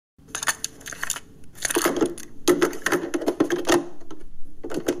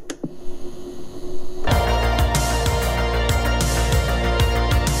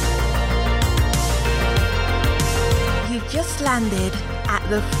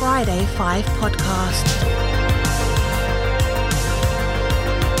the Friday 5 podcast.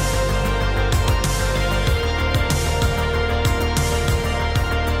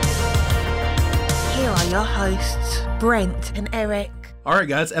 Here are your hosts, Brent and Eric. All right,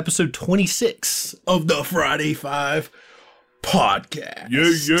 guys, episode 26 of the Friday 5 podcast.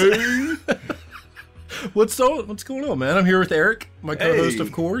 Yeah. What's going on, man? I'm here with Eric, my co-host,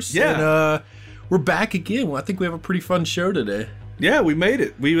 of course. Yeah. And we're back again. Well, I think we have a pretty fun show today. Yeah, we made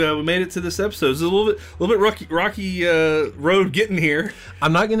it. We made it to this episode. It's a little bit rocky road getting here.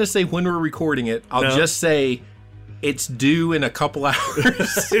 I'm not going to say when we're recording it. I'll just say it's due in a couple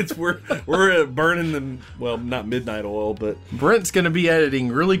hours. we're burning the not midnight oil, but Brent's going to be editing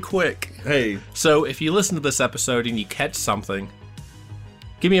really quick. hey, So if you listen to this episode and you catch something,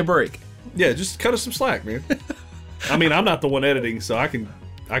 give me a break. yeah, just cut us some slack, man. I mean, I'm not the one editing, so I can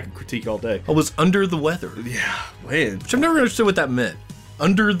critique all day. I was under the weather. Yeah, man. Which I've never understood what that meant.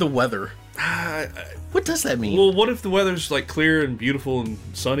 Under the weather. What does that mean? Well, what if the weather's like clear and beautiful and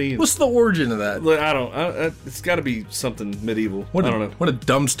sunny? What's the origin of that? I don't. It's got to be something medieval. I don't know. What a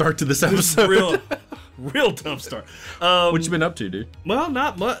dumb start to this This is episode. real dumb start. What you been up to, dude? Well,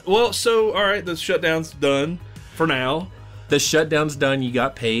 not much. Well, so all right, the shutdown's done for now. The shutdown's done. You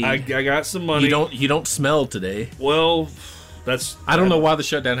got paid. I got some money. You don't smell today. Well, that's. I don't know why the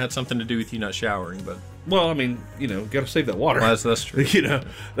shutdown had something to do with you not showering, but Well, I mean, got to save that water. well, that's true.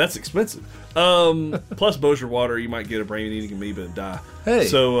 That's expensive. Plus, Bossier water, you might get a brain-eating amoeba and die. Hey.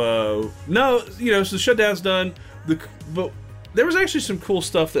 So no, so the shutdown's done. But there was actually some cool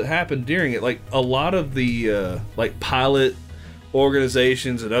stuff that happened during it. Like a lot of the pilot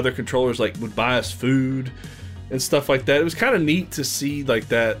organizations and other controllers would buy us food and stuff like that. It was kind of neat to see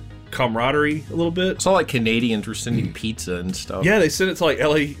that camaraderie a little bit. I saw Canadians were sending pizza and stuff. Yeah, they sent it to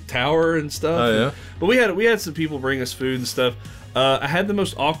LA Tower and stuff. Oh, yeah? But we had some people bring us food and stuff. I had the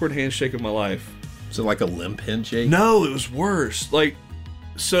most awkward handshake of my life. Is it like a limp handshake? No, it was worse.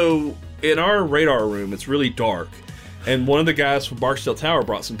 So in our radar room, it's really dark. And one of the guys from Barksdale Tower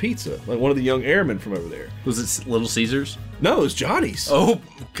brought some pizza. One of the young airmen from over there. Was it Little Caesars? No, it was Johnny's. Oh,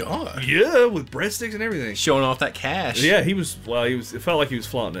 God. Yeah, with breadsticks and everything. Showing off that cash. Yeah, he was. It felt like he was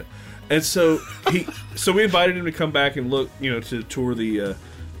flaunting it. And so so we invited him to come back and look, to tour the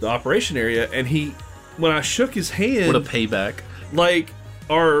operation area. And when I shook his hand, What a payback. I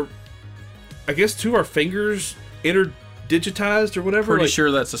guess two of our fingers interdigitized or whatever. Pretty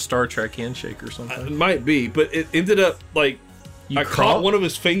sure that's a Star Trek handshake or something. It might be, but it ended up I caught one of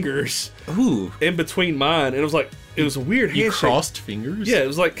his fingers Ooh. in between mine, and it was a weird handshake. You crossed fingers? Yeah, it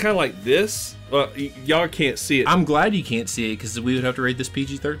was kind of like this. Y'all can't see it. I'm glad you can't see it because we would have to rate this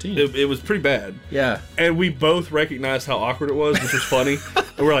PG-13. It was pretty bad. Yeah. And we both recognized how awkward it was, which was funny.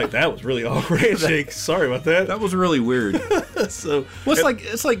 And we're like, that was really awkward handshake. Sorry about that. That was really weird. So Well,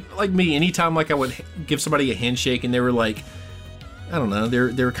 it's like me. Anytime I would give somebody a handshake and they were I don't know,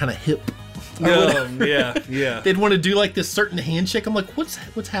 they were kind of hip. yeah. They'd want to do this certain handshake. I'm like, what's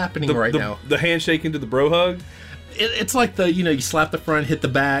happening right now? The handshake into the bro hug. It's like you slap the front, hit the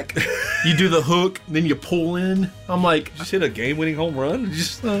back, you do the hook, then you pull in. I'm like, Just hit a game-winning home run.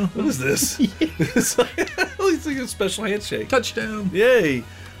 What is this? It's like a special handshake. touchdown. Yay!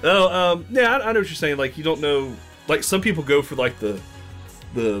 Oh, yeah, I know what you're saying. You don't know. Some people go for the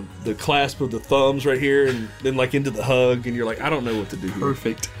clasp of the thumbs right here, and then into the hug, and you're like, I don't know what to do here.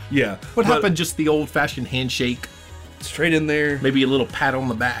 Perfect. Yeah. What But happened? Just the old-fashioned handshake, straight in there, maybe a little pat on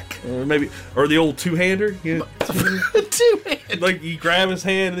the back. or the old two-hander. Yeah. Two-hand. You grab his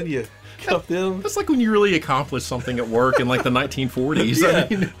hand and then you cuff them. That's like when you really accomplish something at work in the 1940s. Yeah. I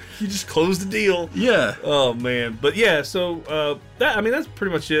mean, You just close the deal. yeah. Oh man, but yeah. So that's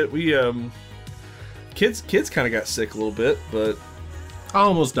pretty much it. We kids kind of got sick a little bit, but I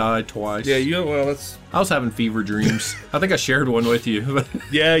almost died twice. yeah. That's I was having fever dreams. I think I shared one with you.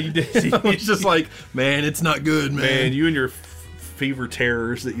 yeah. You did. I was just like, man, it's not good, man. Man, you and your fever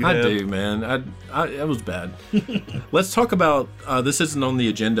terrors that you I have. do, man. It was bad. Let's talk about this. Isn't on the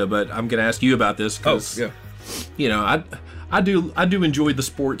agenda, but I'm going to ask you about this Oh because yeah. I do enjoy the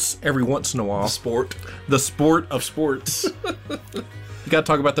sports every once in a while. Sport. The sport of sports. You got to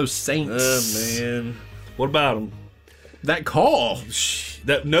talk about those Saints. Oh man, what about them? That call.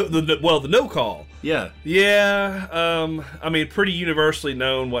 The no call. Yeah. Yeah, I mean, pretty universally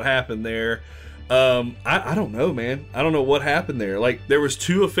known what happened there. I don't know, man. I don't know what happened there. There was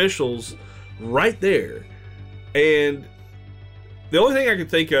two officials right there, and the only thing I could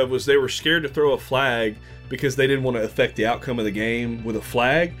think of was they were scared to throw a flag because they didn't want to affect the outcome of the game with a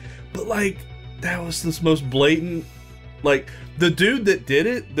flag. But that was this most blatant. The dude that did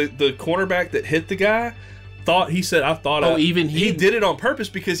it, the cornerback that hit the guy, I thought. Oh, even he did it on purpose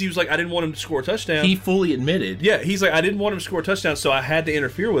because he was like, I didn't want him to score a touchdown. He fully admitted. Yeah, he's like, I didn't want him to score a touchdown, so I had to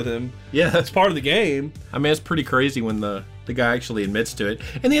interfere with him. Yeah, that's part of the game. I mean, it's pretty crazy when the guy actually admits to it.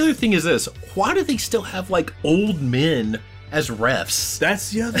 And the other thing is this: why do they still have like old men as refs?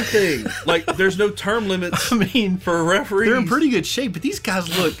 That's the other thing. Like, there's no term limits. I mean, for referees, they're in pretty good shape, but these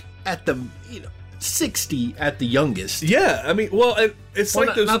guys look at the 60 at the youngest. Yeah, I mean, well, it's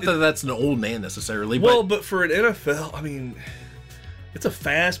like those. Not that that's an old man necessarily. Well, but for an NFL, I mean, it's a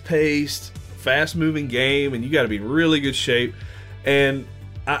fast-paced, fast-moving game, and you got to be in really good shape. And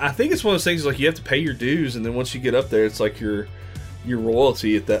I think it's one of those things like you have to pay your dues, and then once you get up there, it's like your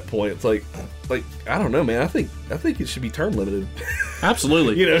royalty at that point. It's like I don't know, man. I think it should be term limited.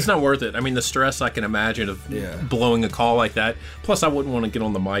 Absolutely. It's not worth it. I mean, the stress I can imagine of blowing a call like that. Plus, I wouldn't want to get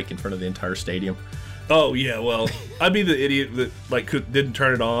on the mic in front of the entire stadium. Oh yeah, well, I'd be the idiot that didn't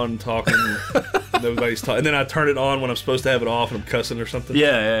turn it on, talking. Nobody's talking, and then I turn it on when I'm supposed to have it off, and I'm cussing or something.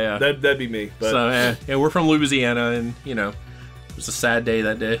 Yeah. That'd be me. But. So yeah, we're from Louisiana, and it was a sad day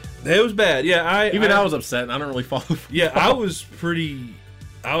that day. It was bad. Yeah, I was upset, and I don't really follow. Yeah, I was pretty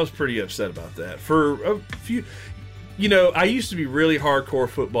upset about that for a few. I used to be really hardcore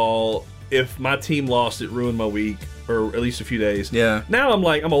football. If my team lost, it ruined my week, or at least a few days. Yeah. Now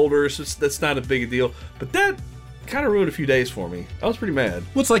I'm older, so that's not a big a deal. But that kind of ruined a few days for me. I was pretty mad.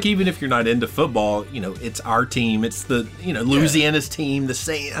 Well, it's like even if you're not into football, it's our team. It's the Louisiana's team. The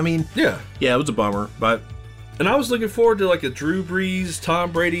same. I mean, yeah, it was a bummer, but. And I was looking forward to like a Drew Brees,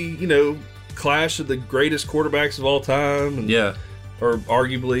 Tom Brady, clash of the greatest quarterbacks of all time. And, or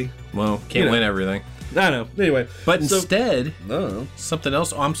arguably. Well, can't win everything. I know. Anyway. But instead, something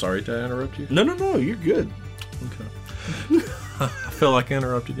else. Oh, I'm sorry. Did I interrupt you? No. You're good. Okay. I feel like I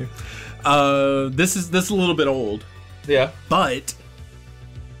interrupted you. This is a little bit old. Yeah. But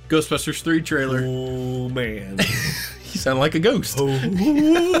Ghostbusters 3 trailer. Oh, man. You sound like a ghost. Oh,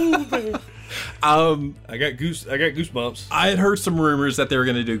 man. I got goosebumps. I had heard some rumors that they were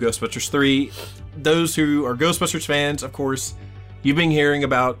going to do Ghostbusters 3. Those who are Ghostbusters fans, of course, you've been hearing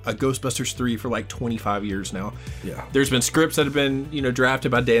about a Ghostbusters 3 for like 25 years now. Yeah. There's been scripts that have been,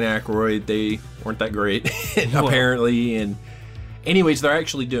 drafted by Dan Aykroyd. They weren't that great, apparently. And anyways, they're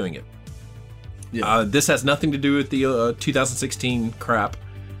actually doing it. Yeah. This has nothing to do with the 2016 crap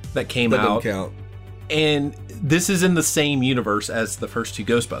that came out. That doesn't count. And this is in the same universe as the first two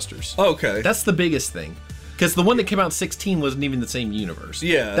Ghostbusters. Okay. That's the biggest thing. Because the one that came out in 16 wasn't even the same universe.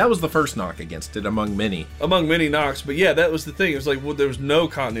 Yeah. That was the first knock against it among many. Among many knocks. But yeah, that was the thing. It was like, well, there was no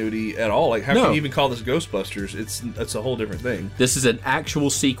continuity at all. Like, how can you even call this Ghostbusters? It's a whole different thing. This is an actual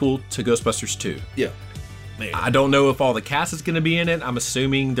sequel to Ghostbusters 2. Yeah. Man. I don't know if all the cast is going to be in it. I'm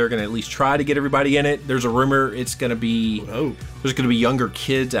assuming they're going to at least try to get everybody in it. There's a rumor it's going to be... There's going to be younger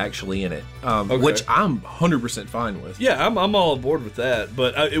kids actually in it, which I'm 100% fine with. Yeah, I'm all on board with that.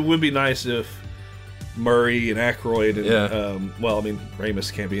 But it would be nice if Murray and Aykroyd and...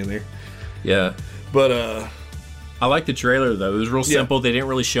 Ramis can't be in there. Yeah. But... I like the trailer, though. It was real simple. They didn't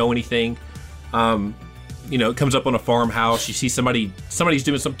really show anything. It comes up on a farmhouse. You see somebody's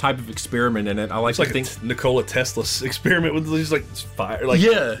doing some type of experiment in it. I like to think Nikola Tesla's experiment with just like fire,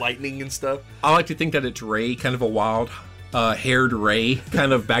 lightning and stuff. I like to think that it's Ray, kind of a wild haired Ray,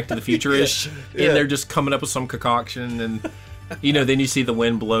 kind of Back to the Future-ish. Yeah. And they're just coming up with some concoction, and then you see the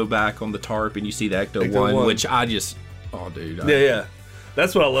wind blow back on the tarp, and you see the Ecto-1, which I just, yeah.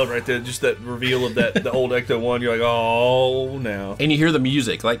 That's what I love right there. Just that reveal of the old Ecto-1. You're like, oh, now. And you hear the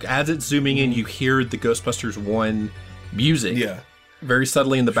music. Like, as it's zooming in, you hear the Ghostbusters 1 music. Yeah. Very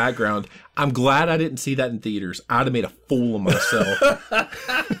subtly in the background. I'm glad I didn't see that in theaters. I'd have made a fool of myself.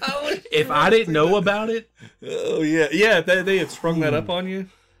 If I didn't know about it. Oh, yeah. Yeah, if they had sprung that up on you.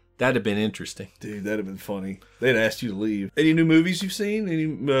 That'd have been interesting. Dude, that'd have been funny. They'd asked you to leave. Any new movies you've seen?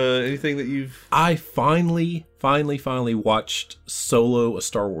 Anything that you've... I finally watched Solo: A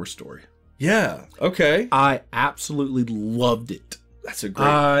Star Wars Story. Yeah. Okay. I absolutely loved it. That's a great...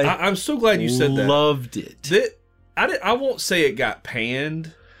 I'm so glad you said that. Loved it. I won't say it got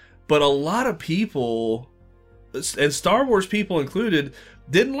panned, but a lot of people, and Star Wars people included,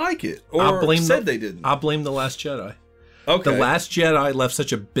 didn't like it. Or they didn't. I blame The Last Jedi. Okay. The Last Jedi left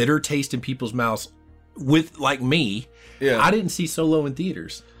such a bitter taste in people's mouths with, like me. Yeah. I didn't see Solo in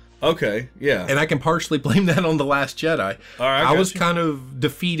theaters. Okay, yeah. And I can partially blame that on The Last Jedi. All right, I was kind of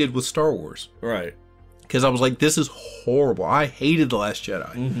defeated with Star Wars. Right. Because I was like, this is horrible. I hated The Last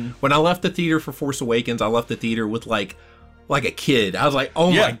Jedi. Mm-hmm. When I left the theater for Force Awakens, I left the theater with like a kid. I was like,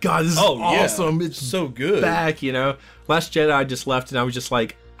 oh my God, this is awesome. Yeah. It's so good. Back, Last Jedi, I just left and I was just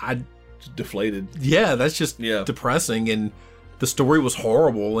like, deflated. Yeah, that's just depressing, and the story was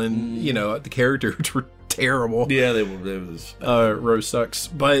horrible, and the characters were terrible. Yeah, it was. Rose sucks,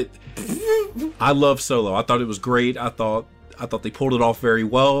 but I love Solo. I thought it was great. I thought they pulled it off very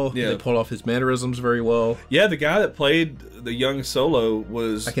well. Yeah. They pulled off his mannerisms very well. Yeah, the guy that played the young Solo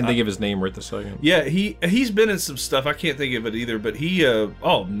was. I can think of his name right this second. Yeah, he's been in some stuff. I can't think of it either, but he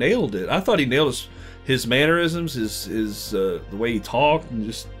nailed it. I thought he nailed his mannerisms, his the way he talked, and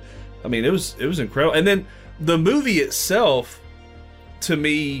just, I mean, it was incredible. And then the movie itself, to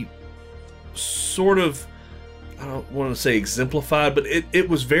me, sort of, I don't want to say exemplified, but it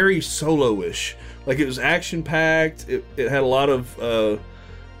was very Solo-ish. Like, it was action packed. It had a lot of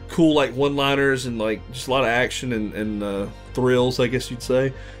cool, like, one-liners and like just a lot of action and thrills, I guess you'd say.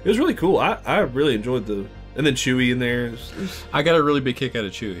 It was really cool. I really enjoyed and then Chewie in there. It was, I got a really big kick out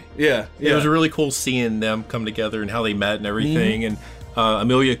of Chewie. yeah. It was really cool seeing them come together and how they met and everything. And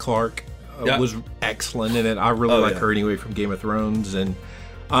Amelia Clark was excellent in it. I really like her anyway from Game of Thrones. And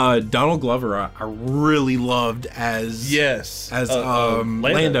Donald Glover, I really loved as Lando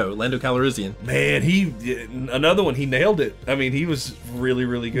Calrissian. Man, another one, he nailed it. I mean, he was really,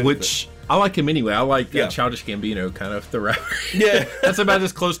 really good. Which I like him anyway. I like Childish Gambino, kind of the rapper. Yeah, that's about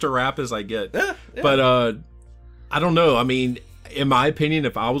as close to rap as I get. Yeah. But I don't know. I mean, in my opinion,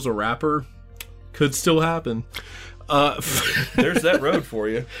 if I was a rapper, could still happen. There's that road for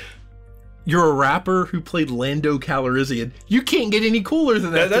you. You're a rapper who played Lando Calrissian. You can't get any cooler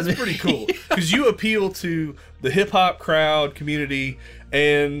than that. That's pretty cool, because you appeal to the hip hop crowd community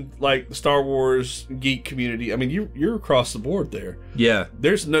and like the Star Wars geek community. I mean, you're across the board there. Yeah,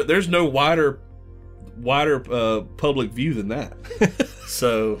 there's no wider public view than that.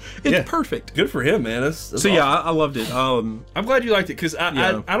 So it's perfect. Good for him, man. That's so awesome. yeah, I loved it. I'm glad you liked it, because I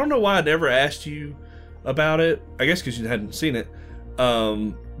don't know why I never asked you about it. I guess because you hadn't seen it.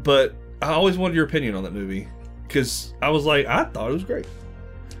 But I always wanted your opinion on that movie, because I was like, I thought it was great.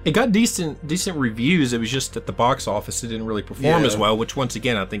 It got decent reviews. It was just at the box office, it didn't really perform as well. Which, once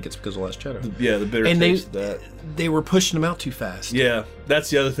again, I think it's because of Last Jedi. The bitter taste of that. They were pushing them out too fast. Yeah, that's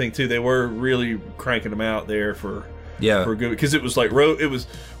the other thing too. They were really cranking them out there for good, because it was like it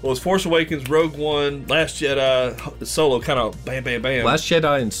was Force Awakens, Rogue One, Last Jedi, Solo, kind of bam, bam, bam. Last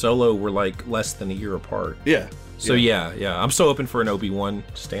Jedi and Solo were like less than a year apart. Yeah. So yeah, I'm so open for an Obi-Wan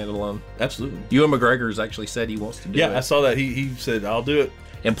standalone. Absolutely. Ewan McGregor's actually said he wants to do it. Yeah, I saw that. He said, I'll do it.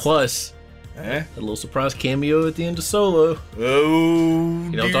 And plus, a little surprise cameo at the end of Solo. Oh,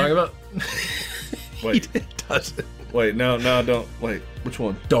 you know what I'm talking about? Wait, he doesn't. Wait, no, don't. Wait, which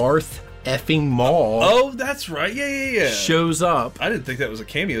one? Darth effing Maul. Oh, that's right. Yeah. Shows up. I didn't think that was a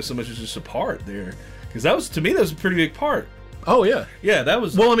cameo so much as just a part there, because to me that was a pretty big part. Oh yeah. Yeah, that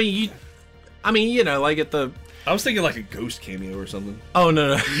was. Well, I mean, you know, like at the. I was thinking like a ghost cameo or something. Oh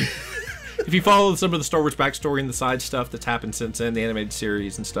no. If you follow some of the Star Wars backstory and the side stuff that's happened since then, the animated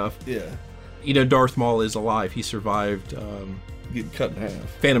series and stuff. Yeah. You know, Darth Maul is alive. He survived getting cut in half.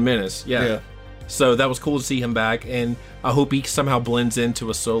 Phantom Menace. Yeah. So that was cool to see him back, and I hope he somehow blends into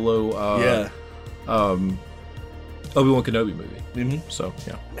a Solo Obi-Wan Kenobi movie. Mm-hmm. So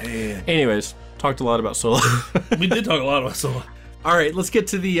yeah. Man. Anyways, talked a lot about Solo. We did talk a lot about Solo. All right, let's get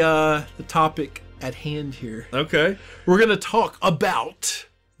to the topic at hand here. Okay. We're going to talk about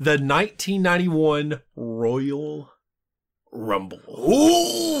the 1991 Royal Rumble.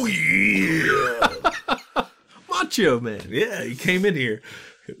 Oh, yeah. Macho Man. Yeah, he came in here.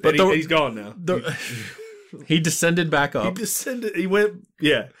 But he's gone now. He descended back up. He went,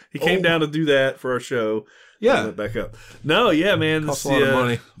 yeah. He came down to do that for our show. Yeah. Went back up. No, yeah, man. Costs a lot of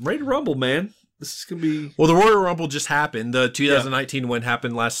money. Ready to rumble, man. This is going to be... Well, the Royal Rumble just happened. The 2019 one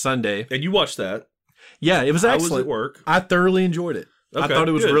happened last Sunday. And you watched that. Yeah, it was excellent. How was it work? I thoroughly enjoyed it. Okay, I thought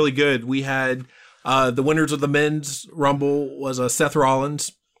it was really good. We had the winners of the men's Rumble was Seth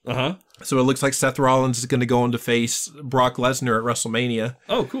Rollins. Uh-huh. So it looks like Seth Rollins is going to go on to face Brock Lesnar at WrestleMania.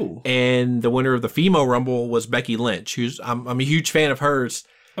 Oh, cool. And the winner of the female Rumble was Becky Lynch, who's I'm a huge fan of hers.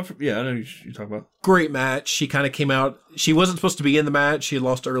 Yeah, I know who you're talking about. Great match. She kind of came out. She wasn't supposed to be in the match. She had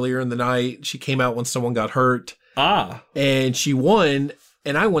lost earlier in the night. She came out when someone got hurt. And she won,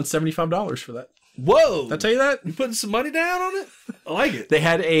 and I won $75 for that. Whoa! Did I tell you that? You putting some money down on it? I like it. They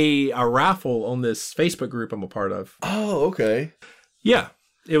had a raffle on this Facebook group I'm a part of. Oh, okay. Yeah,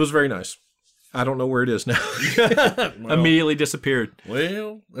 it was very nice. I don't know where it is now. Well, immediately disappeared.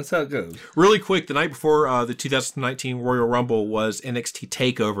 Well, that's how it goes. Really quick, the night before the 2019 Royal Rumble was NXT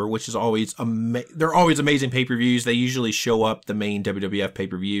TakeOver, which is always they're always amazing pay-per-views. They usually show up the main WWF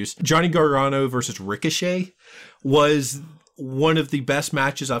pay-per-views. Johnny Gargano versus Ricochet was one of the best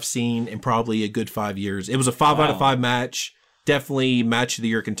matches I've seen in probably a good 5 years. It was a 5 out of 5 match. Definitely match of the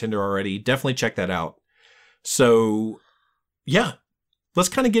year contender already. Definitely check that out. So, yeah. let's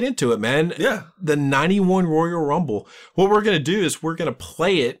kind of get into it, man. Yeah. The 91 Royal Rumble. What we're going to do is we're going to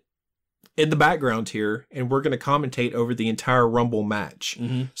play it in the background here, and we're going to commentate over the entire Rumble match.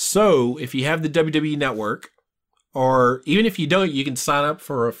 Mm-hmm. So if you have the WWE Network, or even if you don't, you can sign up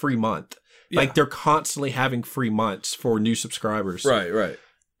for a free month. Yeah. Like, they're constantly having free months for new subscribers. Right, right.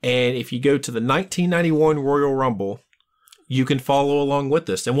 And if you go to the 1991 Royal Rumble, you can follow along with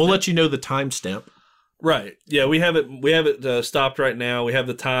this, and we'll let you know the timestamp. Right. Yeah, we have it stopped right now. We have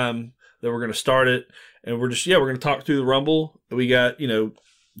the time that we're going to start it, and we're going to talk through the Rumble. We got,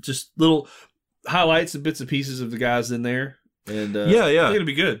 just little highlights and bits and pieces of the guys in there. And I think it'll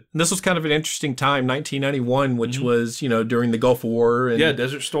be good. And this was kind of an interesting time, 1991, which was, during the Gulf War. And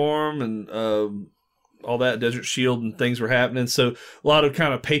Desert Storm and all that, Desert Shield and things were happening. So a lot of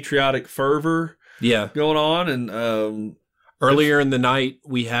kind of patriotic fervor going on. And earlier in the night,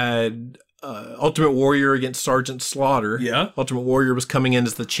 we had Ultimate Warrior against Sergeant Slaughter. Yeah. Ultimate Warrior was coming in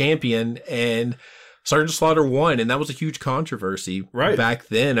as the champion, and Sergeant Slaughter won, and that was a huge controversy back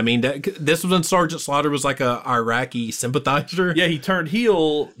then. I mean, this was when Sergeant Slaughter was like a Iraqi sympathizer. Yeah, he turned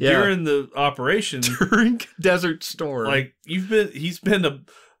heel during the operation. During Desert Storm. Like, he's been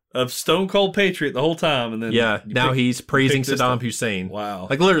a stone cold patriot the whole time. And then now he's praising Saddam Hussein. Wow.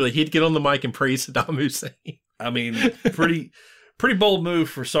 Like, literally, he'd get on the mic and praise Saddam Hussein. I mean, pretty bold move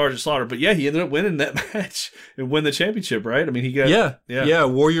for Sergeant Slaughter, but he ended up winning that match and win the championship, right? I mean, he got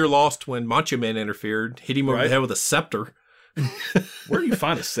Warrior lost when Macho Man interfered, hit him over the head with a scepter. Where do you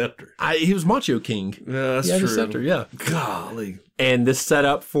find a scepter? He was Macho King. Yeah, that's true. A scepter, yeah. Golly. And this set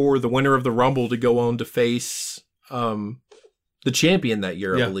up for the winner of the Rumble to go on to face the champion that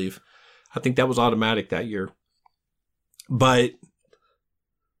year, I believe. I think that was automatic that year. But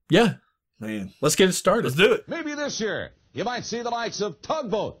man, let's get it started. Let's do it. Maybe this year you might see the likes of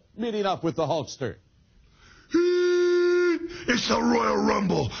Tugboat meeting up with the Hulkster. It's the Royal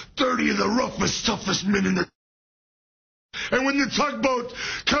Rumble. 30 of the roughest, toughest men in the... And when the Tugboat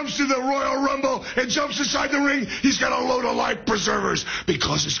comes to the Royal Rumble and jumps inside the ring, he's got a load of life preservers,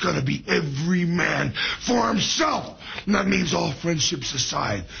 because it's going to be every man for himself. And that means all friendships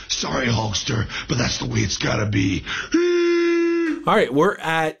aside. Sorry, Hulkster, but that's the way it's got to be. All right, we're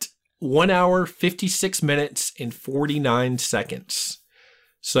at 1 hour, 56 minutes, and 49 seconds.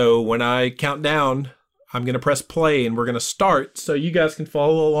 So when I count down, I'm going to press play, and we're going to start, so you guys can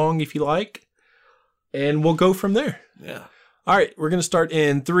follow along if you like, and we'll go from there. Yeah. All right, we're going to start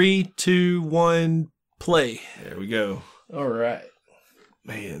in 3, 2, 1, play. There we go. All right.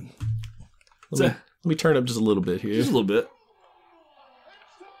 Man. Let me turn up just a little bit here. Just a little bit.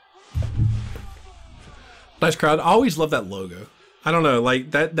 Nice crowd. I always love that logo. I don't know,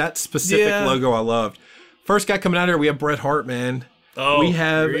 like that specific logo I loved. First guy coming out here, we have Bret Hart, man. Oh, we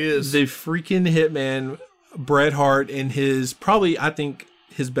have there he is. The freaking Hitman, Bret Hart, in his, probably, I think,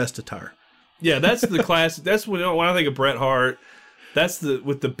 his best attire. Yeah, that's the classic. That's when I think of Bret Hart. That's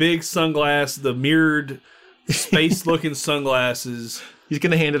with the big sunglasses, the mirrored space-looking sunglasses. He's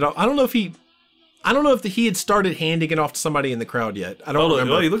gonna hand it off. I don't know if he had started handing it off to somebody in the crowd yet. I don't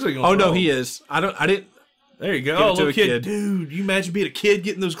remember. Oh, he looks like he is. I didn't. There you go. Give it oh, to little a kid. kid. Dude, you imagine being a kid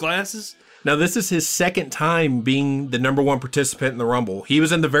getting those glasses? Now, this is his second time being the number one participant in the Rumble. He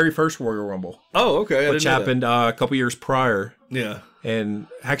was in the very first Royal Rumble. Oh, okay. Which happened a couple years prior. Yeah. And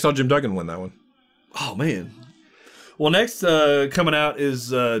Hacksaw Jim Duggan won that one. Oh, man. Well, next coming out is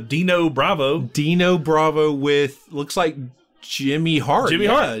Dino Bravo. Dino Bravo with, looks like Jimmy Hart. Jimmy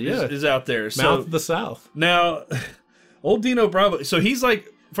Hart is out there. Mouth of the South. Now, old Dino Bravo, so he's like,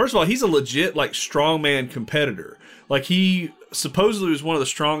 first of all, he's a legit, like, strongman competitor. Like, he supposedly was one of the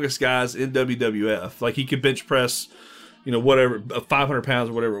strongest guys in WWF. Like, he could bench press, whatever, 500 pounds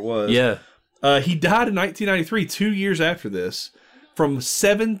or whatever it was. Yeah. He died in 1993, 2 years after this, from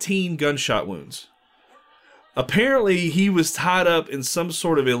 17 gunshot wounds. Apparently, he was tied up in some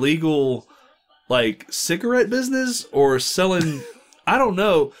sort of illegal, like, cigarette business or selling, I don't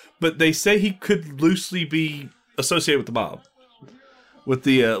know, but they say he could loosely be associated with the mob. With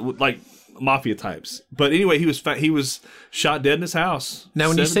the, mafia types. But anyway, he was shot dead in his house. Now,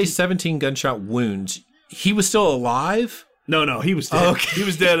 when you say 17 gunshot wounds, he was still alive? No, he was dead. Oh, okay. He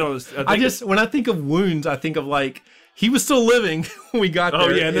was dead on his... when I think of wounds, I think of, like, he was still living when we got there. Oh,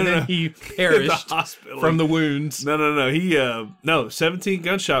 yeah, then he perished in the hospital from the wounds. No. He, 17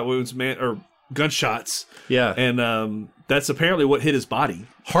 gunshot wounds, man, or gunshots. Yeah. And that's apparently what hit his body.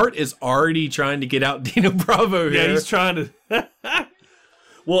 Hart is already trying to get out Dino Bravo here. Yeah, he's trying to...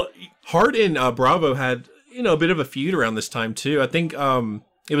 Well, Hart and Bravo had, a bit of a feud around this time, too. I think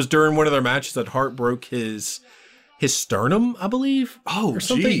it was during one of their matches that Hart broke his sternum, I believe. Oh, or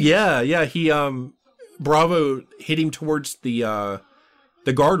something. geez. Yeah. He, Bravo hit him towards the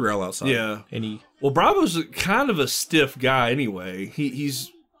the guardrail outside. Yeah. And Well, Bravo's kind of a stiff guy anyway.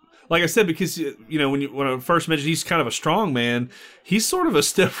 He's like I said, because when I first mentioned he's kind of a strong man, he's sort of a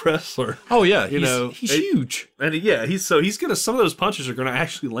stiff wrestler. oh yeah, he's he's huge. And he's gonna, some of those punches are gonna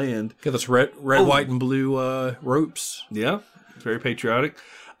actually land. Got this red, white, and blue ropes. Yeah, very patriotic.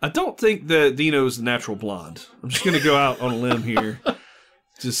 I don't think that Dino's a natural blonde. I'm just gonna go out on a limb here,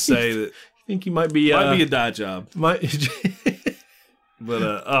 just say that I think he might be a dye job. Might, But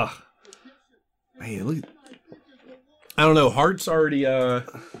man, look. I don't know. Hart's already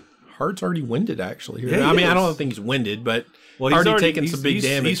winded actually. Here. Yeah, I mean, I is. don't think he's winded, but Well, already taken some big he's,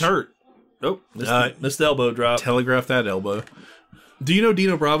 damage. He's hurt. Oh, missed the elbow drop. Telegraph that elbow. Do you know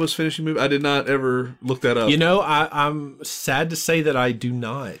Dino Bravo's finishing move? I did not ever look that up. You know, I'm sad to say that I do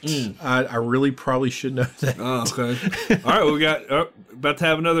not. I really probably should know that. Oh, okay. All right, we got about to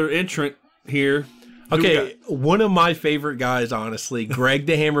have another entrant here. Who we Okay, one of my favorite guys, honestly, Greg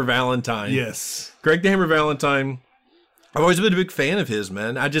the Hammer Valentine. got? Yes. Greg the Hammer Valentine. I've always been a big fan of his,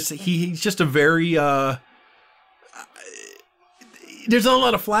 man. He's just a very there's not a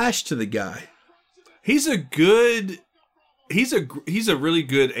lot of flash to the guy. He's a really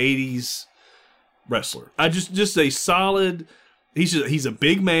good 80s wrestler. Just a solid. He's a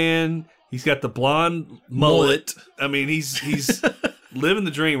big man. He's got the blonde mullet. I mean, he's living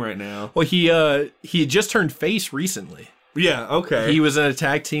the dream right now. Well, he had just turned face recently. Yeah, okay. He was in a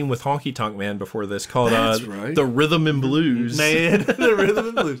tag team with Honky Tonk Man before this called That's right. the Rhythm and Blues. Man, the Rhythm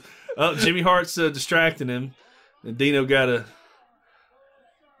and Blues. Oh, Jimmy Hart's distracting him, and Dino got a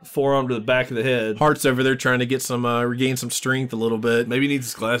forearm to the back of the head. Hart's over there trying to get some regain some strength a little bit. Maybe he needs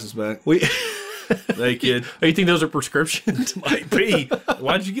his glasses back. We Hey, kid. Oh, you think those are prescriptions? Might be.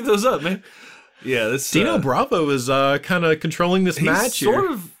 Why'd you give those up, man? Yeah, this Dino Bravo is kind of controlling this he's match sort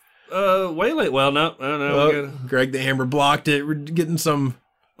here. of way late. Well, no, I don't know. Oh, Greg the Hammer blocked it. We're getting some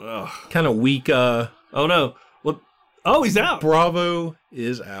kind of weak. Oh no! Well, oh, he's out. Bravo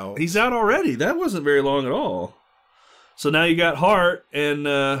is out. He's out already. That wasn't very long at all. So now you got Hart and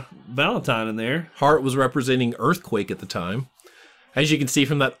Valentine in there. Hart was representing Earthquake at the time, as you can see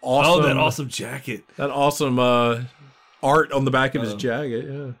from that awesome. Oh, that awesome jacket. That awesome art on the back of his jacket.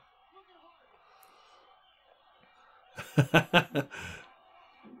 Yeah.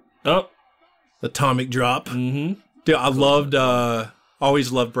 Oh, Atomic drop. mm-hmm. Dude, I loved.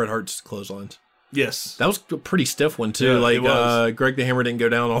 Always loved Bret Hart's clotheslines. Yes. That was a pretty stiff one too. Yeah, like it was. Greg the Hammer didn't go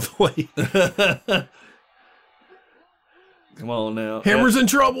down all the way. Come on now. Hammer's in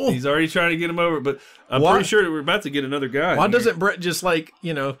trouble. He's already trying to get him over, but I'm Why- pretty sure that we're about to get another guy. Why in here. doesn't Bret just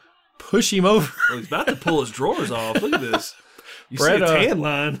push him over? Well, he's about to pull his drawers off. Look at this. You Bret, see a tan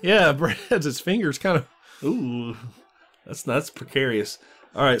line. Yeah, Bret has his fingers kind of Ooh, that's precarious.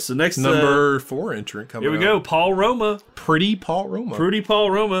 All right, so next number 4 entrant coming. here we go. Paul Roma, Pretty Paul Roma. Fruity Paul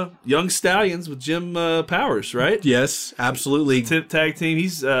Roma, Young Stallions with Jim Powers, right? Yes, absolutely. Tip tag team.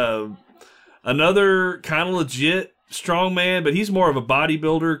 He's another kind of legit strong man, but he's more of a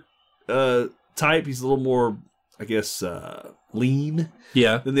bodybuilder type. He's a little more, I guess, lean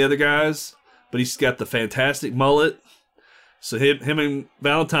Yeah. than the other guys, but he's got the fantastic mullet. So him and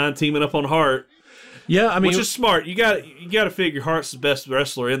Valentine teaming up on Hart. Yeah, I mean, Which is smart. You got to figure Hart's the best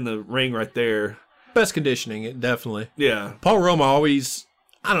wrestler in the ring right there. best conditioning, definitely. Yeah. Paul Roma always,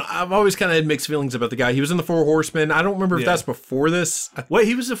 I've always kind of had mixed feelings about the guy. He was in the Four Horsemen. I don't remember if Yeah. that's before this. Wait,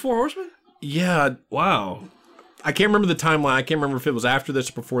 he was the Four Horsemen? Yeah, Wow. I can't remember the timeline. I can't remember if it was after this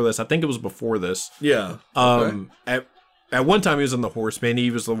or before this. I think it was before this. Yeah. At one time he was in the Horsemen.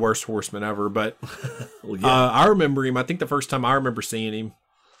 He was the worst horseman ever. But Well, yeah. I remember him. I think the first time I remember seeing him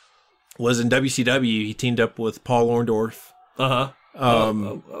was in WCW. He teamed up with Paul Orndorff. Uh-huh.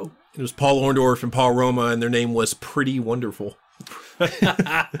 It was Paul Orndorff and Paul Roma, and their name was Pretty Wonderful.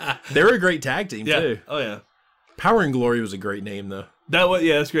 They were a great tag team Yeah. too. Oh, yeah. Power and Glory was a great name though.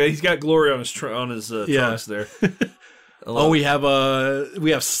 That's great. He's got glory on his Yeah. trunks there. Oh, we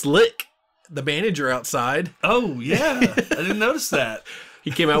have Slick, the manager outside. Oh, yeah. I didn't notice that. He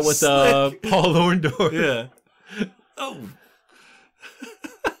came out with Slick. Paul Orndorff. Yeah. Oh,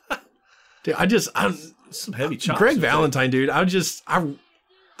 Dude, I'm some heavy chops. Greg with that. Valentine, dude.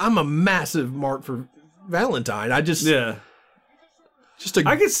 I'm a massive mark for Valentine. Yeah.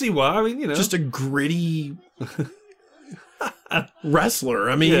 I can see why. I mean, just a gritty wrestler.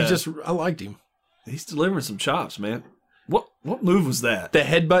 I mean, Yeah. I liked him. he's delivering some chops, man. What move was that? The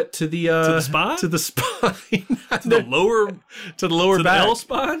headbutt to the spine? to the spine, To the lower, to the lower to the back. L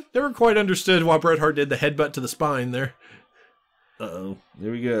spine? Never quite understood why Bret Hart did the headbutt to the spine there. Uh-oh.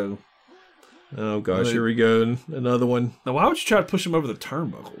 There we go. Oh gosh, Wait. here we go. Another one. Now, why would you try to push him over the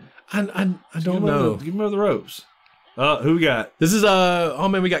turnbuckle? I don't know. Give him over the ropes. Who we got? This is oh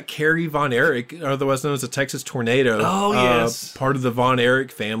man, we got Kerry Von Erich, otherwise known as the Texas Tornado. Oh, yes. Part of the Von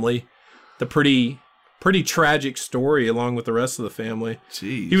Erich family. The pretty tragic story along with the rest of the family.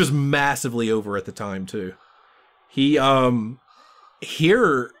 Jeez. He was massively over at the time too. He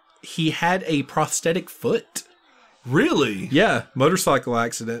here he had a prosthetic foot. Really? Yeah, motorcycle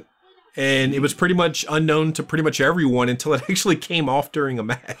accident. And it was pretty much unknown to pretty much everyone until it actually came off during a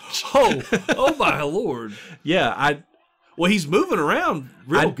match. Oh my lord. Yeah, Well, he's moving around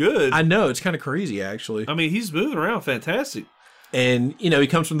real good. I know, it's kind of crazy actually. I mean, he's moving around fantastic. And, you know, he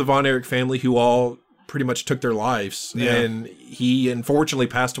comes from the Von Erich family who all pretty much took their lives. Yeah. And he unfortunately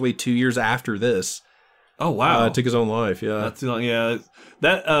passed away 2 years after this. Oh, wow. Took his own life, yeah. Not too long. Yeah.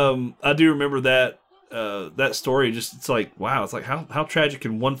 That, I do remember that, that story. Just, it's like, wow, it's like, how tragic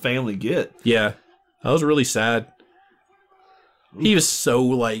can one family get? Yeah. That was really sad. He was so,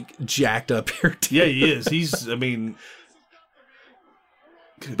 like, jacked up here, too. Yeah, he is. He's, I mean...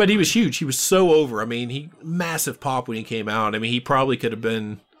 But he was huge. He was so over. I mean, massive pop when he came out. I mean, he probably could have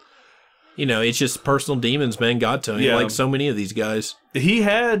been, you know, it's just personal demons, man. God to him, Yeah. like so many of these guys. He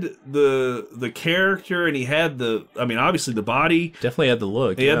had the character, and he had obviously the body. Definitely had the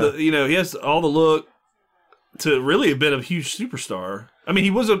look. He had he has all the look to really have been a huge superstar. I mean,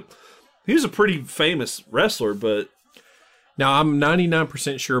 he was a pretty famous wrestler, but Now, I'm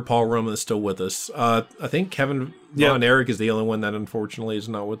 99% sure Paul Roma is still with us. I think Kevin Von Erich is the only one that unfortunately is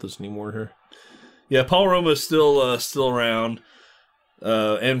not with us anymore here. yeah, Paul Roma is still around,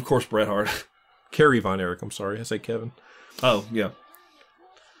 and of course Bret Hart. Kerry Von Erich, I'm sorry. I say Kevin. Oh yeah.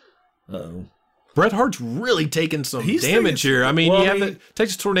 Uh-oh. Bret Hart's really taking some He's damage taking here. I mean, well, you I have mean- the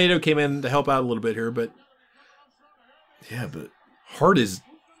Texas Tornado came in to help out a little bit here, but Yeah, but Hart is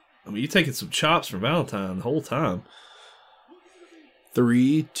I mean, you're taking some chops for Valentine the whole time.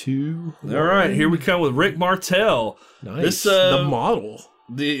 3, 2, All right, here we come with Rick Martel. nice. This, the model.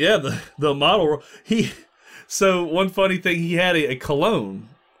 The model. So one funny thing, he had a cologne.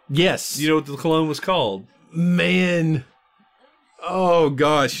 Yes. You know what the cologne was called? Man. Oh,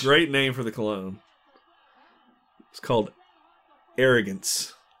 gosh. Great name for the cologne. It's called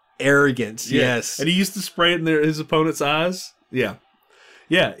Arrogance. Arrogance, Yeah. yes. And he used to spray it in his opponent's eyes. Yeah.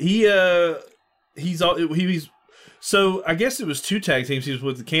 Yeah, he's so I guess it was 2 tag teams. He was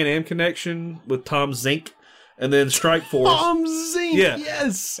with the Can-Am Connection with Tom Zink, and then Strike Force. Tom Zink, Yeah.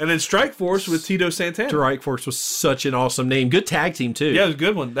 yes. And then Strike Force with Tito Santana. Strike Force was such an awesome name. Good tag team, too. Yeah, it was a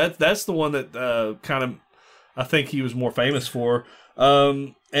good one. That's the one that kind of I think he was more famous for.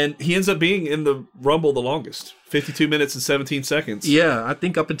 And he ends up being in the Rumble the longest, 52 minutes and 17 seconds. Yeah, I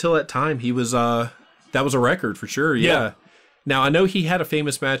think up until that time, he was, that was a record for sure, yeah. Now, I know he had a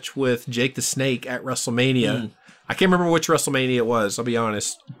famous match with Jake the Snake at WrestleMania. I can't remember which WrestleMania it was, I'll be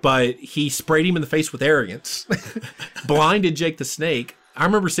honest. But he sprayed him in the face with arrogance. Blinded Jake the Snake. I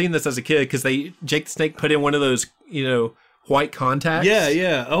remember seeing this as a kid because Jake the Snake put in one of those, white contacts.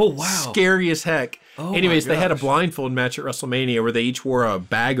 Yeah. Oh, wow. Scary as heck. Oh, Anyways, my they had a gosh. blindfold match at WrestleMania where they each wore a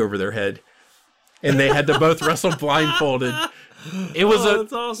bag over their head. And they had to both wrestle blindfolded. It was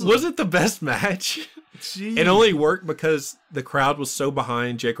that's awesome. Was it the best match? Jeez. It only worked because the crowd was so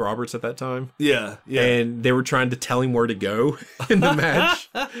behind Jake Roberts at that time. Yeah. And they were trying to tell him where to go in the match.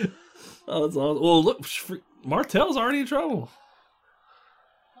 Oh, that's awesome. Well, look, Martel's already in trouble.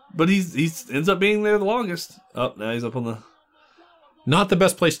 But he's ends up being there the longest. Oh, now he's up on the... Not the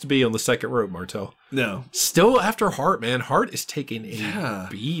best place to be on the second rope, Martel. No. Still after Hart, man. Hart is taking a Yeah.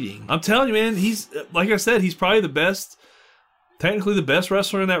 beating. I'm telling you, man, he's, like I said, he's probably the best, technically the best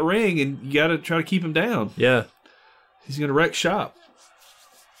wrestler in that ring, and you got to try to keep him down. Yeah. He's going to wreck shop.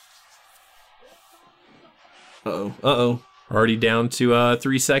 Uh-oh. Already down to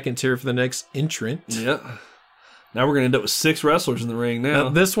 3 seconds here for the next entrant. Yeah. Now we're going to end up with 6 wrestlers in the ring now. Now,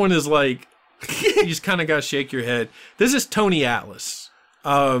 this one is like, you just kind of got to shake your head. This is Tony Atlas.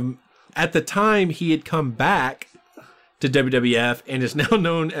 At the time, he had come back to WWF and is now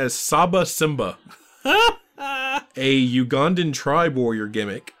known as Saba Simba, a Ugandan tribe warrior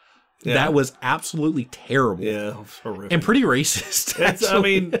gimmick. Yeah. That was absolutely terrible. Yeah, horrific. And pretty racist. It's, I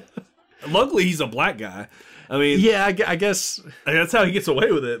mean, luckily he's a black guy. I mean, yeah, I guess. That's how he gets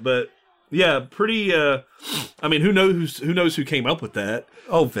away with it. But yeah, pretty. I mean, who knows who came up with that?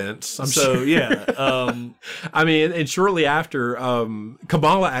 Oh, Vince. I'm So sure. yeah. I mean, and shortly after,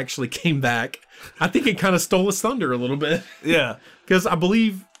 Kamala actually came back. I think it kind of stole his thunder a little bit. Yeah. Because I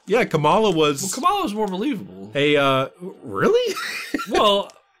believe, yeah, Kamala was Kamala was more believable. a, really?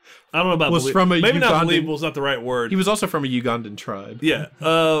 Well, I don't know about Was from a maybe not Ugandan- believable is not the right word. He was also from a Ugandan tribe. Yeah.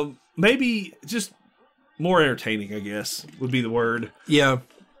 Maybe just more entertaining, I guess, would be the word. Yeah.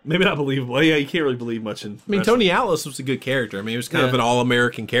 maybe not believable. Yeah, you can't really believe much in. I mean, wrestling. Tony Atlas was a good character. I mean, he was kind of Yeah. an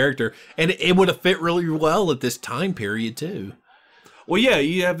all-American character, and it would have fit really well at this time period too. Well, yeah,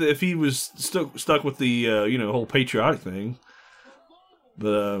 you have to, if he was stuck with the whole patriotic thing.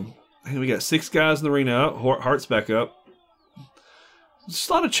 But we got 6 guys in the ring now. Hart's back up. Just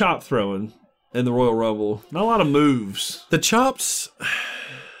a lot of chop throwing in the Royal Rumble. Not a lot of moves. The chops,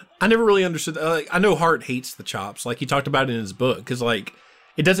 I never really understood. I know Hart hates the chops, like he talked about it in his book, because like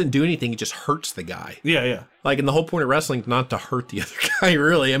it doesn't do anything; it just hurts the guy. Yeah. Like, and the whole point of wrestling is not to hurt the other guy.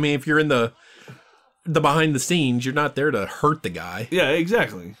 Really, I mean, if you're in the behind the scenes, you're not there to hurt the guy. Yeah,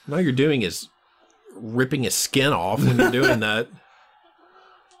 exactly. All you're doing is ripping his skin off when you're doing that.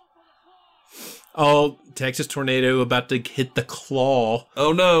 Oh, Texas Tornado about to hit the claw.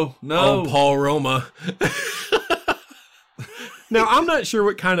 Oh, no. Oh, Paul Roma. Now, I'm not sure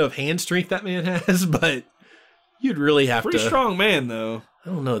what kind of hand strength that man has, but you'd really have Pretty to. strong man, though. I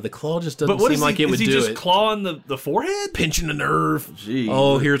don't know. The claw just doesn't But what seem is like he, it would is he do just it. clawing the forehead? Pinching the nerve. Gee.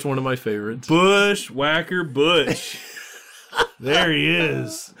 Oh, here's one of my favorites. Bushwhacker Butch. There he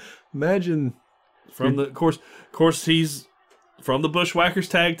is. Imagine. From the, of course, he's from the Bushwhackers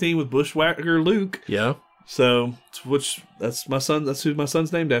tag team with Bushwhacker Luke. Yeah. So, that's my son. That's who my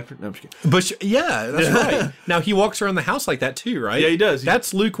son's named after. No, I'm just kidding. But yeah, that's right. Now, he walks around the house like that too, right? Yeah, he does.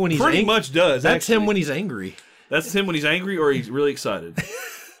 That's Luke when he's Pretty angry. much does. That's actually. him when he's angry. That's him when he's angry or he's really excited.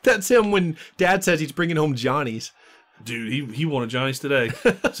 That's him when Dad says he's bringing home Johnny's. Dude, he wanted Johnny's today.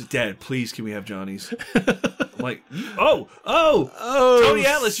 I said, Dad, please, can we have Johnny's? I'm like, oh, Tony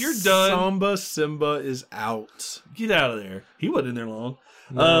Atlas, you're done. Simba is out. Get out of there. He wasn't in there long.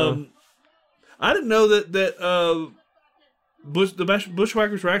 I didn't know that the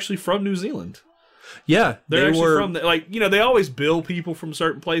Bushwhackers were actually from New Zealand. Yeah, They're they actually were from they always bill people from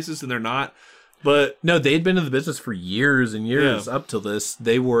certain places and they're not. But no, they had been in the business for years and years Yeah. up till this.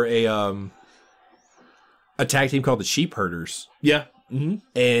 They were a tag team called the Sheep Herders, yeah, mm-hmm.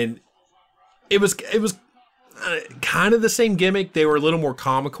 and it was kind of the same gimmick. They were a little more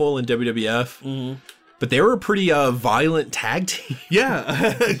comical in WWF, but they were a pretty violent tag team.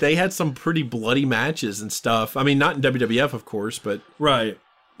 Yeah, They had some pretty bloody matches and stuff. I mean, not in WWF, of course, but right.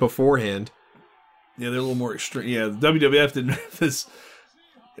 beforehand. Yeah, they're a little more extreme. Yeah, the WWF didn't have this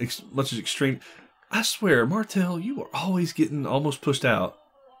much as extreme. I swear, Martel, you are always getting almost pushed out.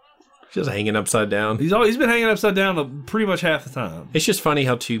 Just hanging upside down. He's been hanging upside down pretty much half the time. It's just funny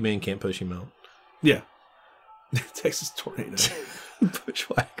how 2 men can't push him out. Yeah, Texas Tornado.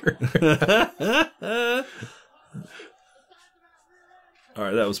 Bushwhacker. All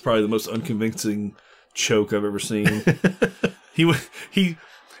right, that was probably the most unconvincing choke I've ever seen.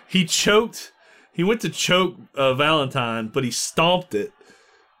 He choked. He went to choke Valentine, but he stomped it.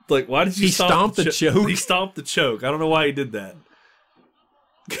 Like, why did you He stomped the choke? He stomped the choke. I don't know why he did that.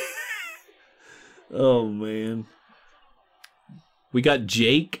 Oh, man. We got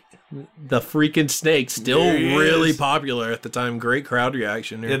Jake, the freaking Snake, still There he really is. popular at the time. Great crowd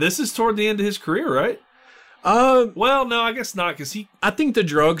reaction Yeah, here. this is toward the end of his career, right? Well, no, I guess not, because I think the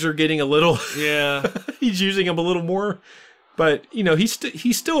drugs are getting a little. yeah. He's using them a little more, but you know he's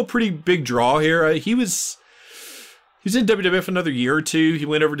still a pretty big draw here. He was in WWF another year or two. He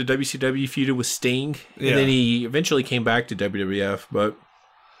went over to WCW, feuded with Sting, and Yeah. then he eventually came back to WWF. But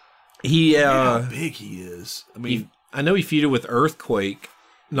he, How big he is. I mean, I know he feuded with Earthquake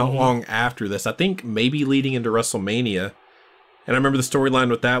not long after this. I think maybe leading into WrestleMania. And I remember the storyline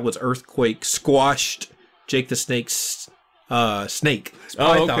with that was Earthquake squashed Jake the Snake's snake.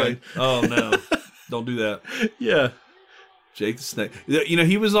 oh, Python. okay. Oh, no. Don't do that. Yeah. Jake the Snake. You know,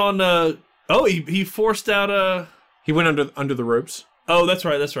 he was on, he forced out, He went under the ropes, oh, that's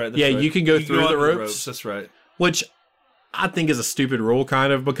right. That's right. Yeah, you can go through the under ropes. That's right. which I think is a stupid rule,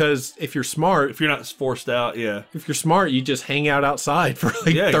 kind of, because if you're smart, If you're not forced out, yeah. you just hang out outside for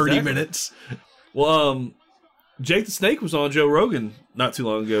like Yeah, 30 exactly. minutes. Well, Jake the Snake was on Joe Rogan not too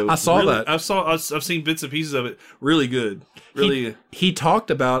long ago. I saw Really- that. I've seen bits and pieces of it. Really good. Really. He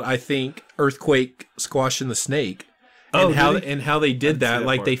talked about, I think, Earthquake squashing the snake. Oh, And how did he? and how they did that. that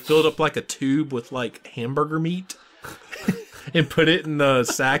Like part. they filled up like a tube with like hamburger meat and put it in the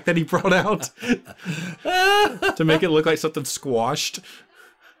sack that he brought out to make it look like something squashed.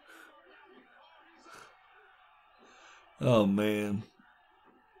 Oh man.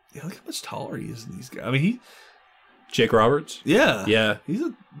 Yeah, look how much taller he is than these guys. I mean, Jake Roberts. yeah, Yeah. he's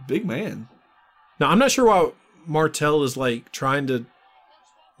a big man. Now I'm not sure why Martel is like trying to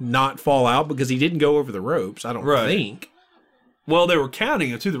not fall out because he didn't go over the ropes. I don't Right. think. Well, they were counting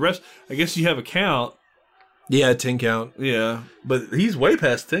him too. The rest, I guess, you have a count. Yeah, 10 count. Yeah, but he's way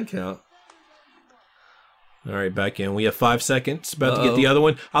past 10 count. All right, back in. We have 5 seconds. About to get the other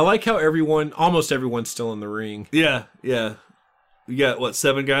one. I like how almost everyone's still in the ring. Yeah. You got, what,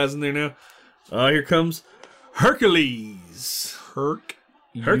 7 guys in there now? Here comes Hercules.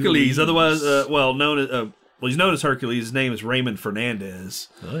 Hercules, otherwise, known as, he's known as Hercules. His name is Raymond Fernandez.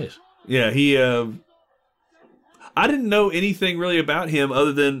 Nice. Yeah, he, I didn't know anything really about him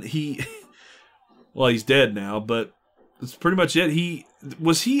other than he's dead now, but that's pretty much it.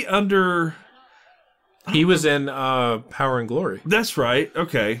 Was he under... He was in Power and Glory. That's right.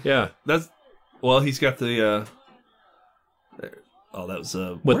 Okay. Yeah. He's got the, that was,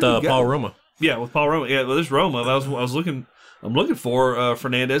 with Paul Roma. Yeah, with Paul Roma. Yeah, well, there's Roma. I'm looking for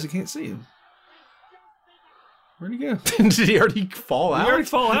Fernandez. I can't see him. Where'd he go? Did he already fall out? Did he already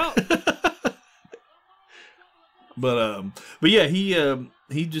fall out? But yeah, he